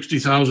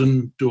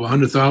 $60,000 to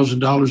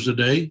 $100,000 a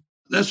day,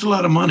 that's a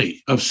lot of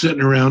money of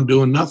sitting around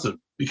doing nothing,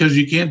 because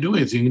you can't do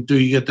anything until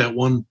you get that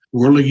one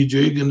whirligig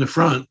jig in the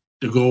front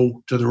to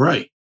go to the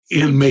right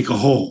and make a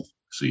hole.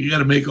 So you got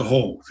to make a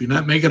hole. If you're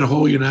not making a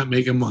hole, you're not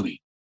making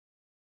money.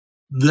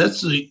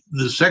 That's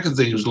the second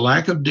thing is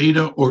lack of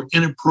data or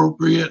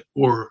inappropriate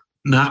or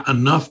not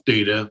enough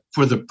data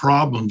for the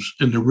problems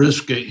and the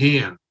risk at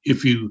hand.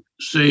 If you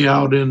say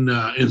out in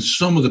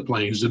some of the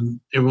plains, and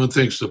everyone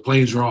thinks the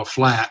plains are all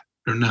flat,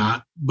 they're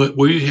not, but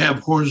where you have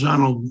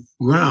horizontal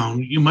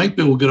ground, you might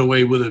be able to get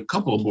away with a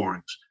couple of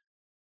borings.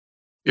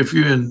 If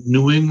you're in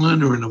New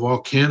England or in a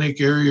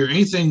volcanic area or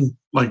anything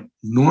like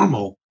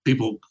normal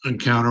people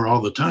encounter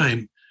all the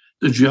time,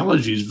 the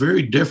geology is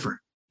very different.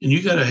 And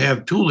you got to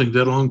have tooling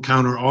that'll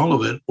encounter all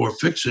of it or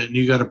fix it, and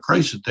you got to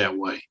price it that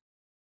way.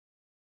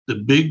 The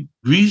big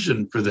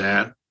reason for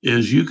that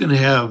is you can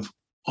have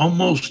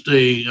almost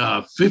a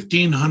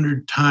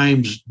 1,500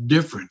 times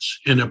difference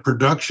in a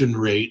production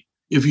rate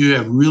if you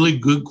have really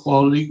good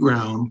quality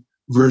ground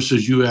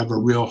versus you have a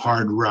real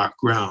hard rock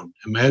ground.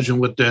 Imagine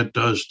what that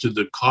does to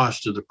the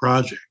cost of the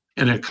project.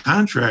 And a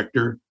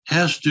contractor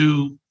has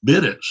to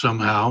bid it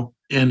somehow,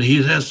 and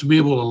he has to be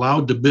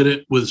allowed to bid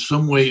it with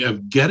some way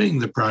of getting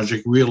the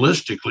project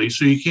realistically.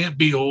 So you can't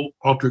be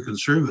ultra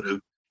conservative,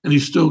 and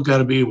he's still got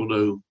to be able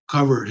to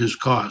cover his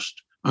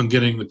cost on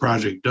getting the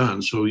project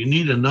done. So you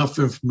need enough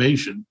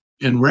information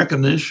and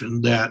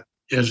recognition that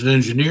as an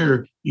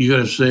engineer, you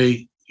got to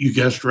say, you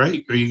guessed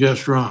right or you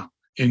guessed wrong,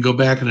 and go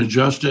back and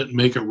adjust it and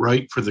make it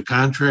right for the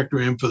contractor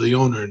and for the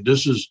owner. And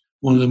this is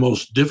one of the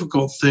most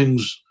difficult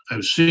things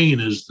I've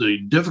seen is the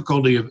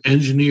difficulty of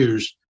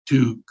engineers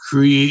to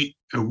create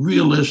a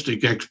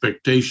realistic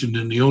expectation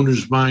in the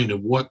owner's mind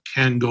of what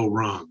can go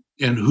wrong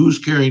and who's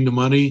carrying the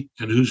money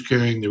and who's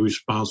carrying the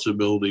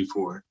responsibility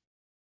for it.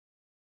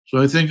 So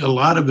I think a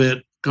lot of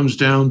it comes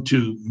down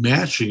to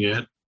matching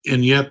it,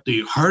 and yet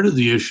the heart of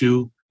the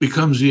issue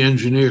becomes the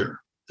engineer.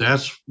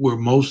 That's where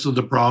most of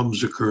the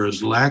problems occur,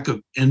 is lack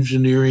of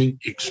engineering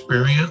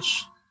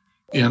experience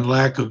and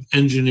lack of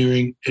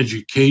engineering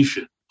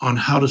education on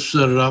how to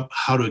set it up,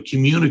 how to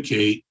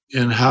communicate,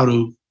 and how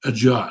to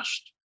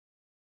adjust.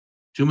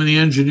 Too many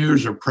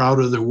engineers are proud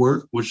of their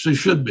work, which they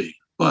should be,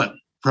 but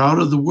proud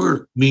of the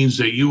work means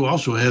that you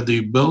also have the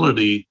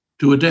ability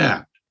to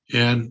adapt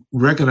and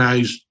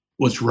recognize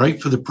what's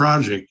right for the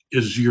project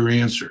is your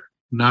answer,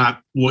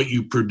 not what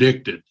you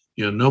predicted.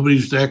 You know,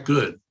 nobody's that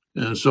good.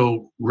 And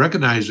so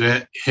recognize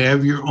that,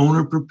 have your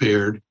owner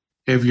prepared,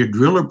 have your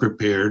driller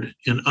prepared,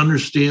 and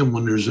understand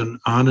when there's an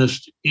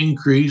honest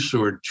increase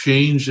or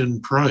change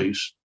in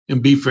price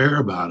and be fair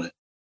about it.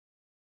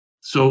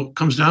 So it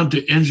comes down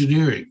to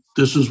engineering.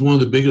 This is one of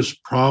the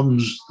biggest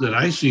problems that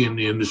I see in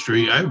the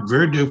industry. I have a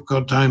very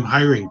difficult time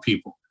hiring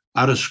people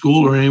out of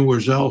school or anywhere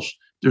else.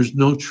 There's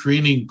no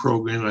training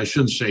program. I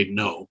shouldn't say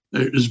no.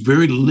 There's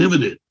very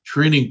limited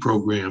training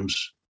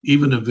programs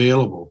even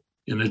available.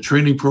 And the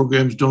training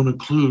programs don't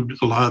include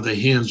a lot of the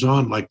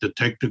hands-on, like the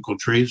technical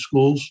trade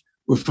schools.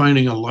 We're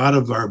finding a lot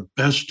of our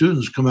best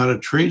students come out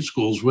of trade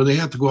schools where they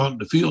have to go out in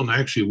the field and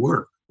actually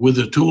work with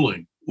the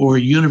tooling, or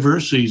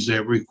universities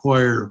that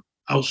require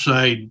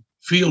outside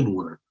field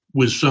work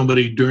with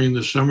somebody during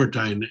the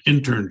summertime,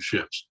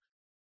 internships.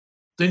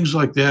 Things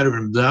like that are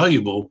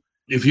invaluable.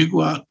 If you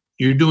go out,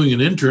 you're doing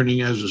an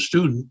interning as a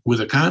student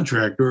with a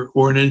contractor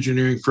or an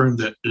engineering firm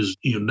that is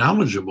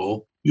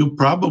knowledgeable, you'll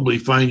probably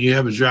find you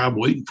have a job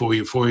waiting for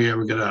you before you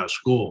ever get out of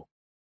school.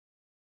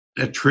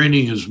 That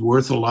training is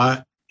worth a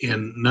lot.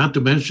 And not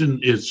to mention,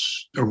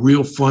 it's a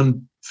real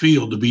fun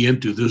field to be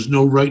into. There's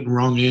no right and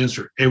wrong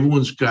answer.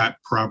 Everyone's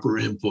got proper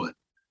input.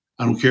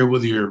 I don't care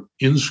whether you're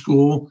in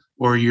school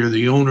or you're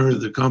the owner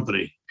of the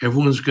company.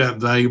 Everyone's got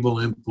valuable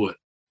input.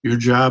 Your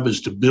job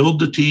is to build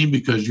the team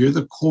because you're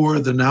the core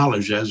of the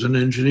knowledge as an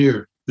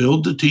engineer.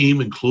 Build the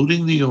team,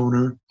 including the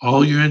owner,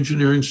 all your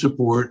engineering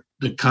support,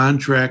 the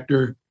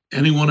contractor,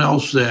 anyone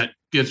else that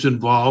gets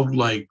involved,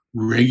 like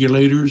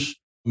regulators,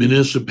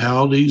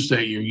 municipalities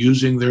that you're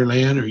using their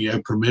land or you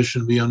have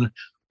permission to be on.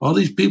 All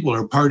these people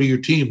are part of your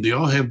team. They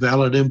all have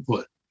valid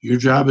input. Your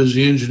job as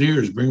the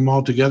engineer is bring them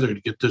all together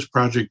to get this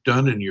project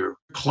done, and your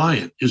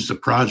client is the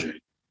project.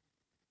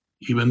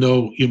 Even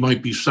though you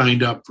might be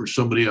signed up for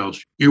somebody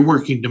else, you're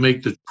working to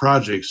make the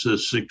projects a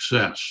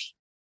success.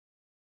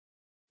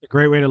 A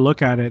great way to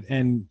look at it.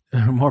 And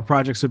more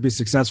projects would be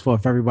successful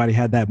if everybody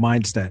had that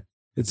mindset.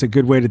 It's a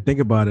good way to think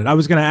about it. I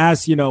was going to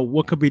ask,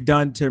 what could be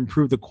done to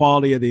improve the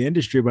quality of the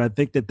industry, but I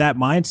think that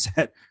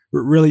mindset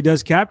really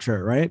does capture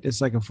it, right?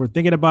 It's like if we're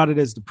thinking about it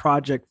as the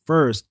project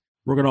first,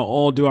 we're going to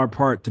all do our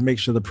part to make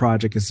sure the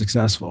project is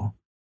successful.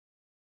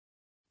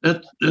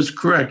 That's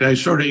correct. I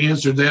sort of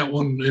answered that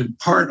one in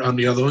part on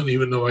the other one,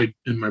 even though in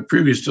my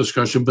previous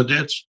discussion, but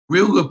that's a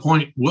real good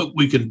point. What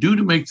we can do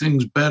to make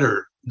things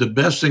better, the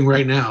best thing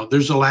right now,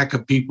 there's a lack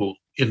of people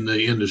in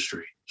the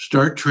industry.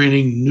 Start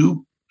training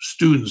new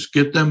students,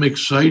 get them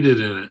excited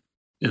in it.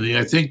 And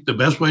I think the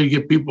best way to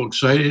get people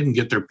excited and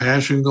get their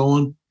passion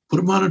going, put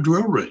them on a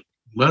drill rig.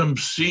 Let them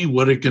see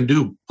what it can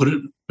do. Put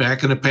it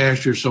back in a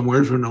pasture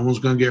somewhere where no one's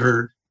going to get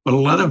hurt, but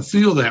let them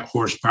feel that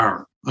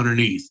horsepower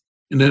underneath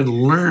and then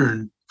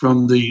learn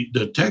from the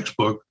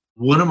textbook,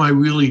 what am I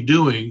really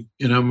doing?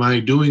 And am I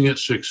doing it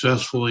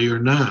successfully or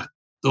not?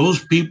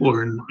 Those people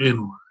are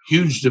in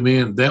huge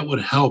demand. That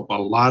would help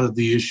a lot of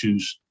the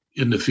issues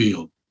in the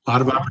field, a lot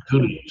of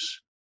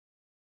opportunities.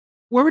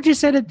 Where would you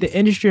say that the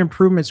industry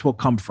improvements will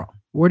come from?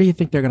 Where do you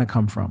think they're going to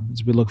come from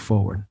as we look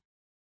forward?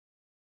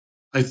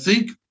 I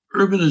think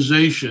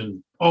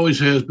urbanization always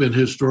has been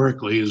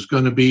historically is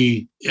going to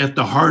be at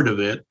the heart of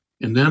it.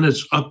 And then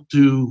it's up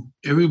to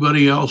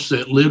everybody else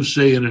that lives,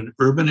 say, in an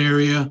urban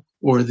area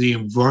or the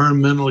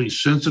environmentally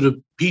sensitive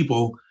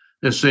people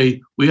that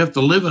say, we have to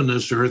live on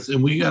this earth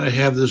and we got to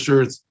have this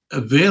earth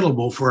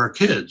available for our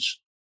kids.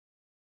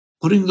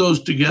 Putting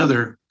those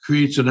together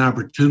creates an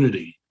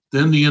opportunity.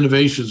 Then the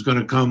innovation is going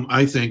to come,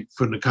 I think,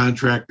 from the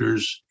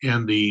contractors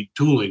and the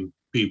tooling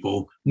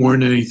people more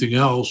than anything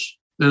else.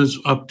 Then it's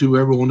up to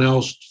everyone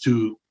else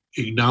to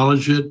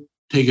acknowledge it,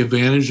 take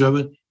advantage of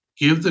it,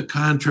 give the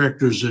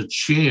contractors a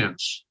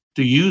chance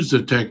to use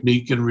the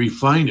technique and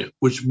refine it,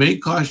 which may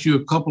cost you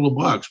a couple of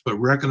bucks, but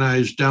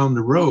recognize down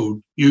the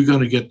road, you're going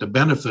to get the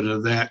benefit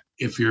of that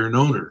if you're an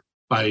owner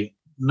by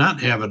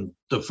not having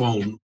the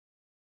phone.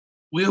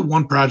 We have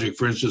one project,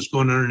 for instance,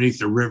 going underneath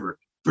the river.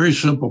 Very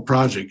simple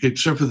project,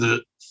 except for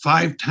the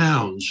 5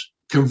 towns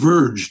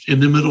converged in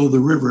the middle of the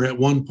river at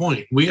one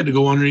point. We had to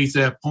go underneath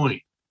that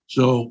point.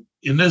 So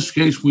in this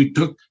case, we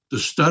took the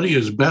study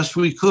as best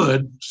we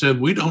could, said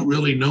we don't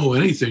really know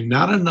anything,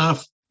 not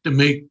enough to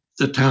make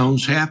the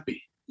towns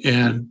happy.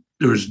 And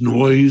there was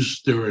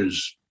noise, there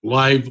was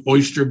live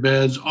oyster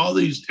beds, all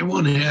these,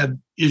 everyone had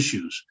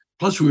issues.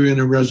 Plus we were in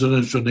a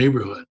residential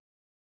neighborhood.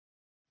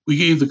 We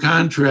gave the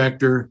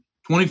contractor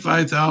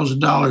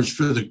 $25,000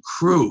 for the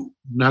crew,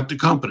 not the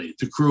company,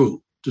 the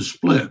crew, to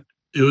split.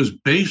 It was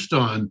based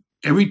on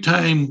every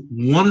time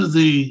one of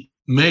the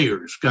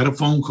mayors got a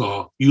phone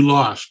call, you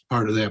lost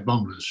part of that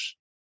bonus.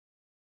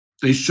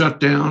 They shut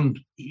down,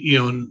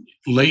 in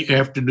late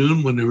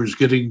afternoon when they was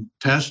getting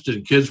tests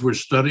and kids were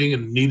studying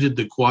and needed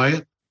the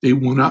quiet. They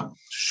went up,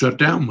 shut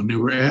down when they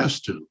were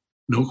asked to.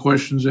 No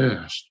questions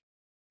asked.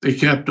 They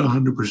kept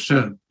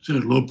 100%. Said a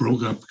little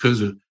broke up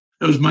because it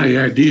was my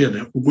idea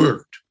that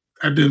worked.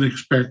 I didn't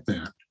expect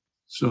that.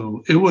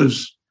 So it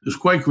was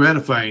quite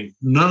gratifying.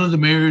 None of the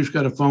mayors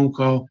got a phone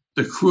call.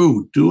 The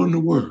crew doing the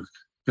work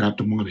got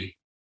the money.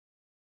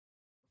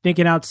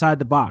 Thinking outside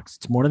the box.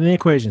 It's more than the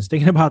equations.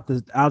 Thinking about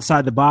the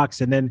outside the box.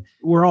 And then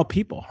we're all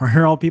people.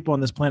 We're all people on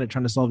this planet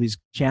trying to solve these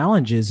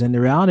challenges. And the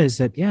reality is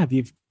that, if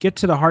you get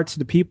to the hearts of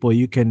the people,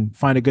 you can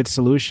find a good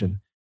solution.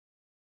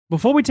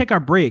 Before we take our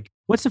break,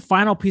 what's the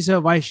final piece of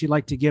advice you'd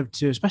like to give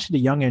to especially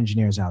the young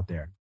engineers out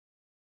there?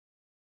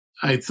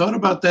 I thought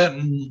about that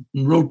and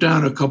wrote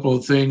down a couple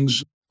of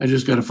things. I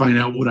just got to find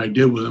out what I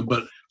did with them.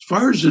 But as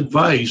far as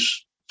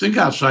advice, think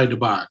outside the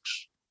box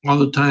all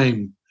the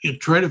time.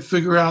 Try to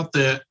figure out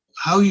that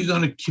how are you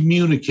going to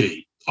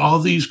communicate all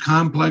these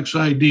complex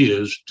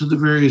ideas to the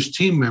various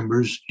team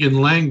members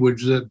in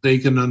language that they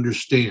can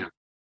understand.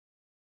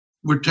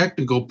 We're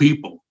technical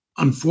people.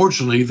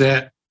 Unfortunately,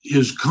 that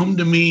has come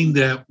to mean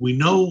that we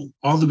know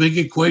all the big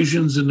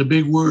equations and the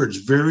big words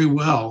very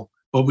well,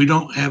 but we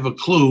don't have a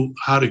clue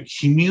how to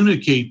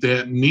communicate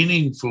that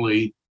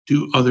meaningfully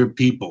to other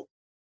people.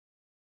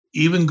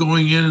 Even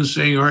going in and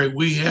saying, all right,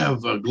 we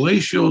have a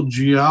glacial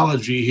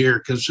geology here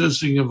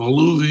consisting of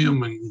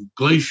alluvium and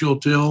glacial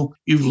till,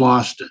 you've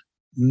lost it.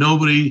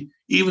 Nobody,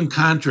 even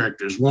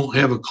contractors, won't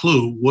have a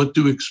clue what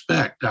to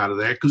expect out of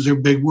that because they're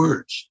big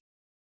words.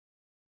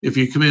 If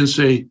you come in and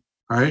say,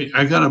 All right.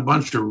 I got a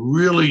bunch of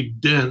really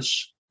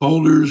dense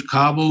boulders,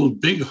 cobbles,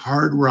 big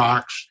hard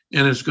rocks,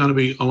 and it's going to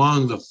be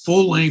along the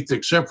full length,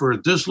 except for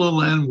at this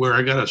little end where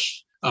I got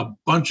a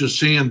bunch of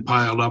sand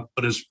piled up,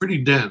 but it's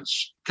pretty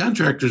dense.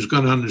 Contractor's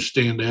going to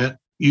understand that.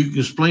 You can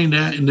explain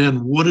that, and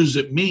then what does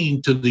it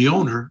mean to the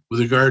owner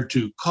with regard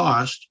to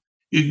cost?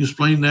 You can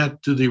explain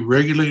that to the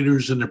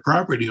regulators and the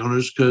property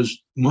owners,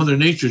 because Mother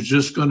Nature's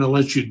just going to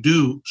let you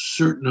do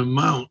certain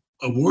amount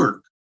of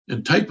work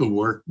and type of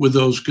work with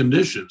those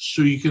conditions.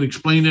 So you can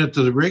explain that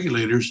to the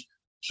regulators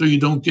so you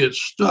don't get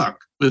stuck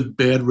with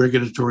bad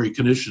regulatory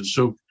conditions.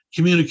 So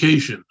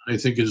communication, I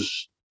think,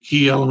 is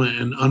key element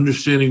in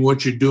understanding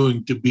what you're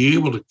doing to be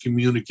able to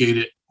communicate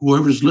it,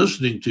 whoever's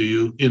listening to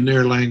you, in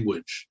their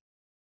language.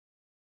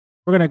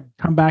 We're going to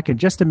come back in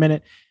just a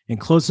minute and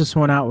close this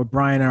one out with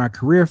Brian in our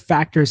Career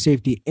Factor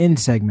Safety In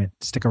segment.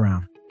 Stick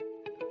around.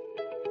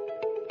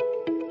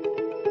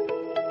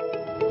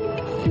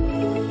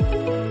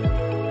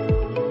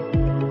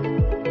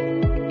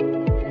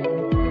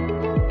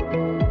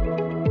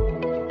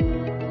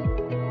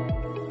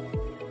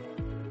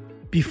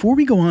 Before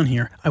we go on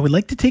here, I would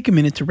like to take a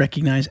minute to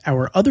recognize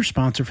our other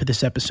sponsor for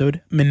this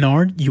episode,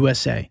 Menard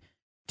USA.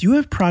 Do you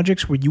have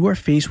projects where you are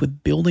faced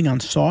with building on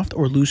soft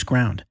or loose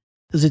ground?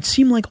 Does it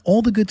seem like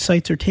all the good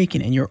sites are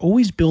taken and you're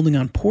always building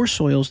on poor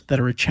soils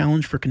that are a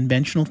challenge for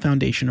conventional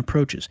foundation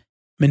approaches?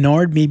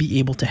 Menard may be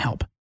able to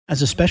help.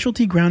 As a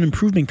specialty ground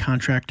improvement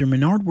contractor,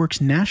 Menard works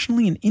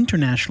nationally and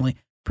internationally,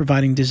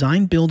 providing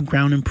design-build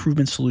ground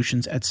improvement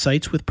solutions at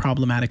sites with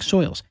problematic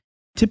soils.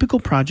 Typical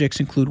projects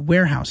include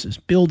warehouses,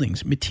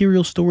 buildings,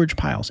 material storage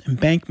piles,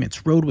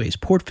 embankments, roadways,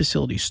 port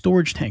facilities,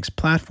 storage tanks,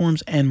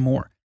 platforms, and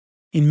more.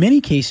 In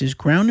many cases,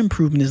 ground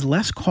improvement is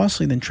less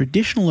costly than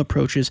traditional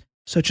approaches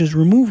such as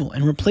removal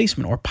and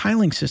replacement or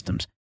piling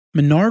systems.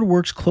 Menard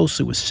works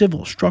closely with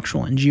civil,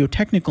 structural, and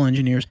geotechnical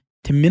engineers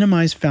to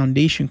minimize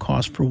foundation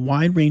costs for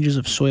wide ranges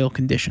of soil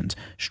conditions,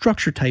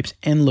 structure types,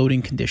 and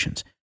loading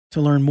conditions.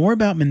 To learn more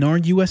about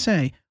Menard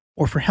USA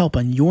or for help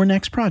on your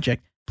next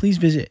project, please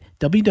visit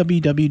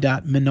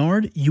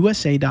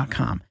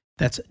www.menardusa.com.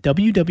 That's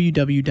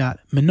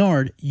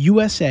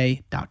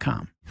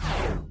www.menardusa.com.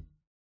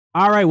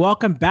 All right,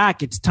 welcome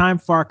back. It's time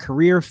for our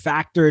Career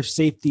Factor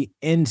Safety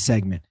In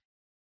segment.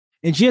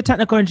 In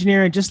geotechnical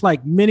engineering, just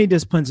like many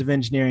disciplines of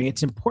engineering,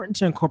 it's important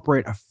to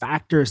incorporate a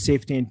factor of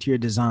safety into your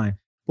design.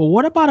 But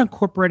what about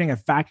incorporating a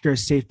factor of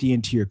safety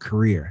into your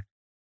career?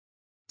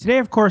 Today,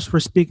 of course,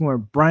 we're speaking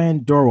with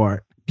Brian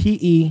Dorwart,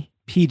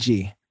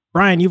 PE/PG.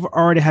 Brian, you've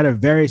already had a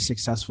very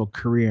successful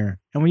career.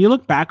 And when you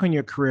look back on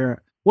your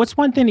career, what's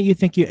one thing that you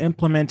think you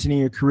implemented in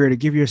your career to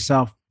give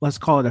yourself, let's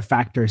call it a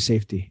factor of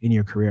safety in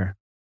your career?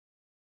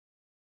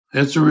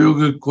 That's a real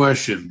good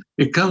question.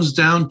 It comes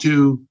down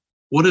to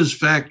what is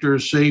factor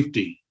of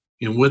safety?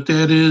 And what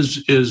that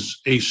is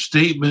a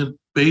statement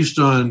based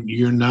on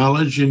your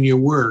knowledge and your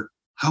work.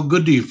 How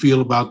good do you feel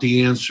about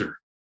the answer?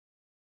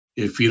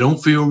 If you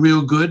don't feel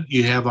real good,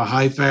 you have a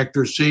high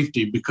factor of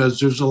safety because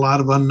there's a lot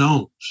of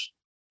unknowns.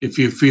 If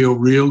you feel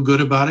real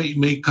good about it, you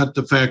may cut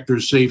the factor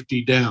of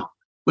safety down.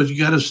 But you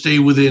got to stay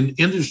within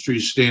industry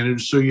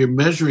standards so you're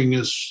measuring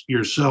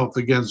yourself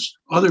against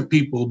other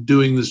people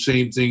doing the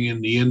same thing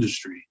in the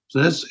industry.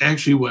 So that's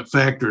actually what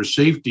factor of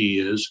safety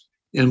is.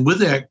 And with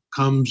that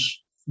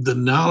comes the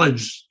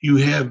knowledge you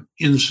have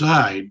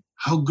inside.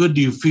 How good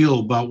do you feel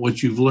about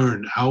what you've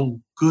learned? How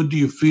good do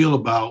you feel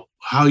about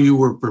how you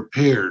were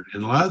prepared?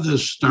 And a lot of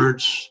this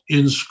starts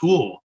in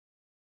school.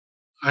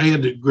 I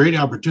had the great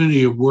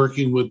opportunity of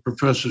working with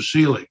Professor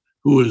Seelig,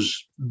 who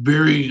is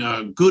very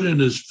good in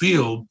his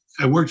field.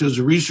 I worked as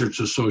a research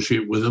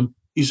associate with him.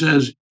 He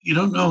says, you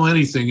don't know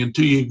anything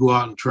until you go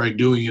out and try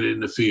doing it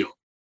in the field.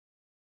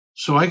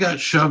 So I got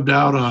shoved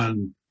out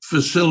on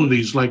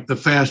facilities like the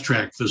Fast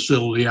Track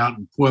facility out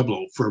in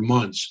Pueblo for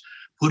months,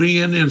 putting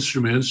in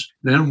instruments,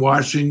 then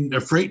watching a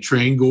freight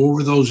train go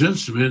over those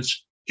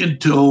instruments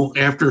until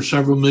after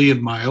several million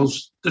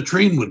miles, the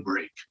train would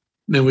break.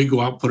 And then we go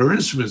out and put our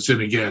instruments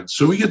in again.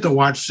 So we get to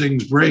watch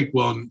things break.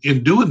 Well,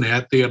 in doing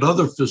that, they had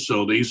other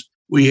facilities.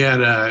 We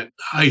had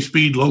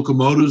high-speed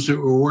locomotives that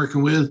we were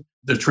working with.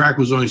 The track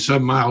was only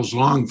 7 miles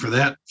long for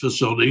that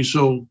facility.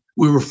 So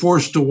we were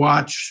forced to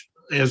watch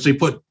as they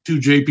put 2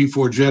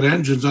 JP4 jet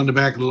engines on the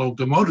back of the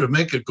locomotive to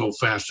make it go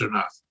fast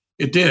enough.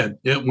 It did.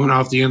 It went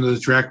off the end of the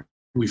track.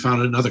 We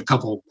found another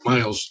couple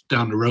miles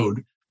down the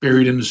road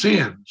buried in the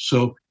sand.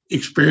 So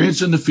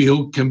experience in the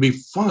field can be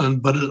fun,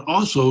 but it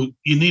also,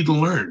 you need to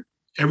learn.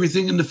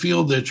 Everything in the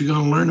field that you're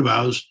going to learn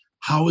about is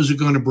how is it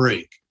going to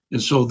break?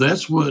 And so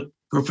that's what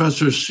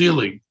Professor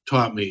Seelig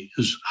taught me,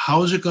 is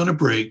how is it going to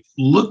break?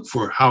 Look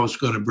for how it's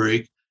going to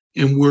break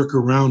and work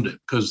around it,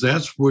 because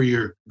that's where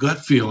your gut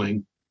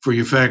feeling for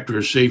your factor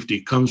of safety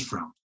comes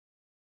from.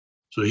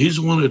 So he's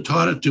the one who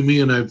taught it to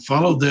me, and I've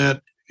followed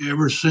that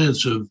ever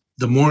since. Of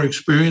the more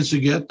experience I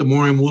get, the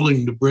more I'm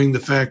willing to bring the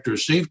factor of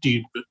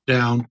safety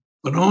down,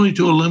 but only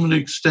to a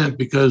limited extent,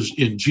 because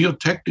in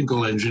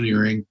geotechnical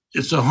engineering,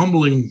 it's a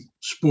humbling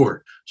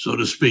sport, so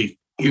to speak.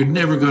 You're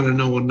never going to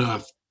know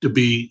enough to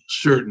be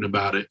certain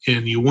about it.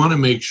 And you want to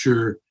make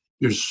sure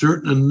you're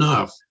certain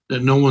enough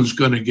that no one's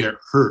going to get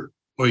hurt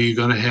or you're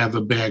going to have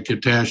a bad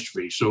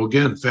catastrophe. So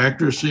again,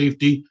 factor of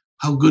safety,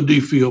 how good do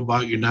you feel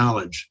about your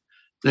knowledge?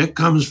 That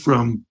comes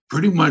from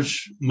pretty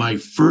much my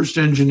first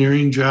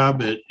engineering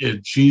job at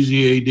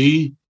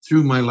GZAD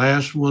through my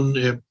last one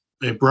at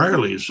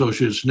Brierley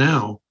Associates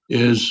now.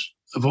 Is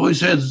I've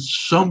always had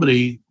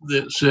somebody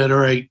that said, all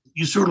right,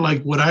 you sort of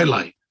like what I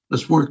like.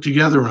 Let's work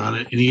together on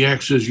it. And he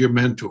acts as your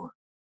mentor.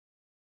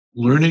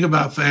 Learning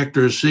about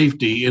factor of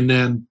safety and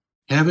then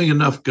having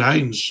enough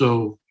guidance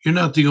so you're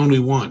not the only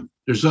one.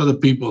 There's other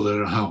people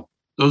that'll help.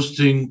 Those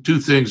two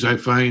things I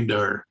find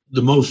are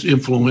the most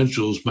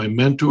influential is my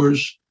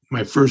mentors,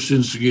 my first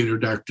instigator,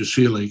 Dr.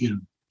 Seelig,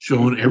 and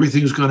showing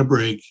everything's going to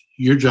break.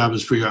 Your job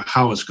is to figure out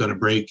how it's going to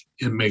break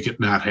and make it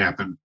not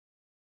happen.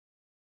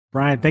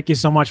 Brian, thank you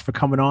so much for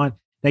coming on.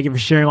 Thank you for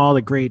sharing all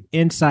the great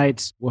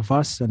insights with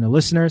us and the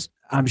listeners.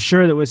 I'm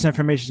sure that this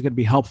information is going to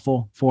be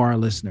helpful for our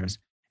listeners.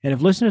 And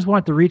if listeners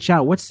want to reach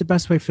out, what's the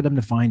best way for them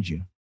to find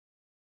you?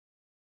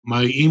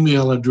 My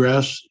email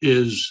address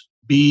is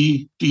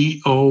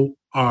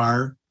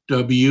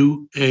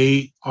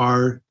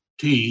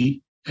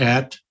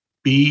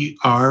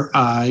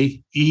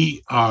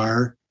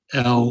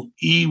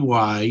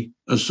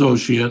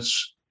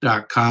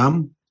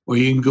associates.com, or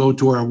you can go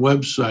to our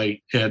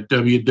website at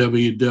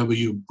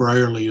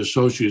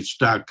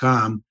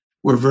www.brierleyassociates.com.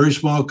 We're a very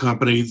small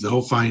company.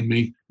 They'll find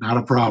me, not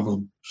a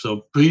problem.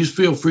 So please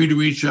feel free to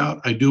reach out.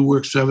 I do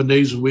work 7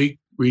 days a week.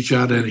 Reach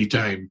out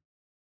anytime.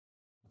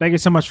 Thank you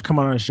so much for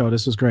coming on the show.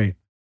 This was great.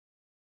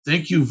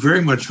 Thank you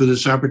very much for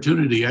this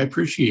opportunity. I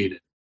appreciate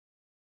it.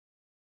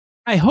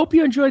 I hope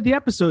you enjoyed the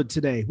episode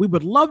today. We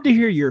would love to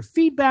hear your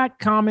feedback,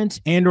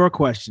 comments, and or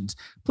questions.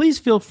 Please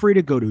feel free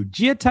to go to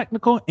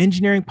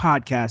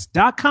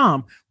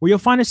geotechnicalengineeringpodcast.com, where you'll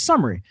find a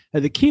summary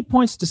of the key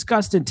points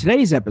discussed in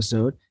today's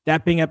episode,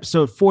 that being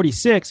episode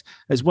 46,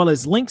 as well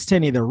as links to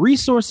any of the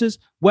resources,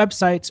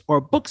 websites,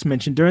 or books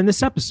mentioned during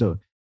this episode.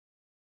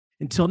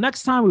 Until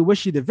next time, we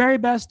wish you the very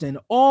best in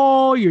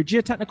all your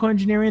geotechnical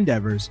engineering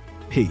endeavors.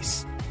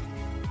 Peace.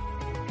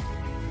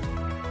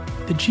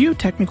 The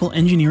Geotechnical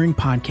Engineering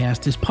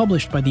Podcast is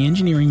published by the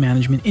Engineering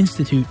Management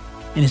Institute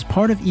and is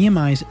part of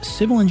EMI's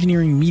Civil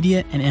Engineering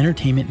Media and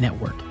Entertainment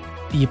Network.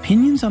 The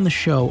opinions on the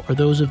show are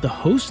those of the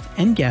host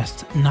and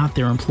guests, not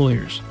their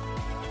employers.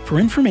 For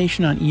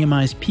information on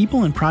EMI's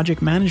people and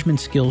project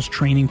management skills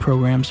training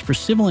programs for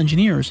civil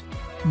engineers,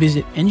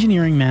 visit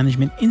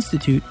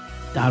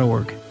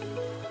engineeringmanagementinstitute.org.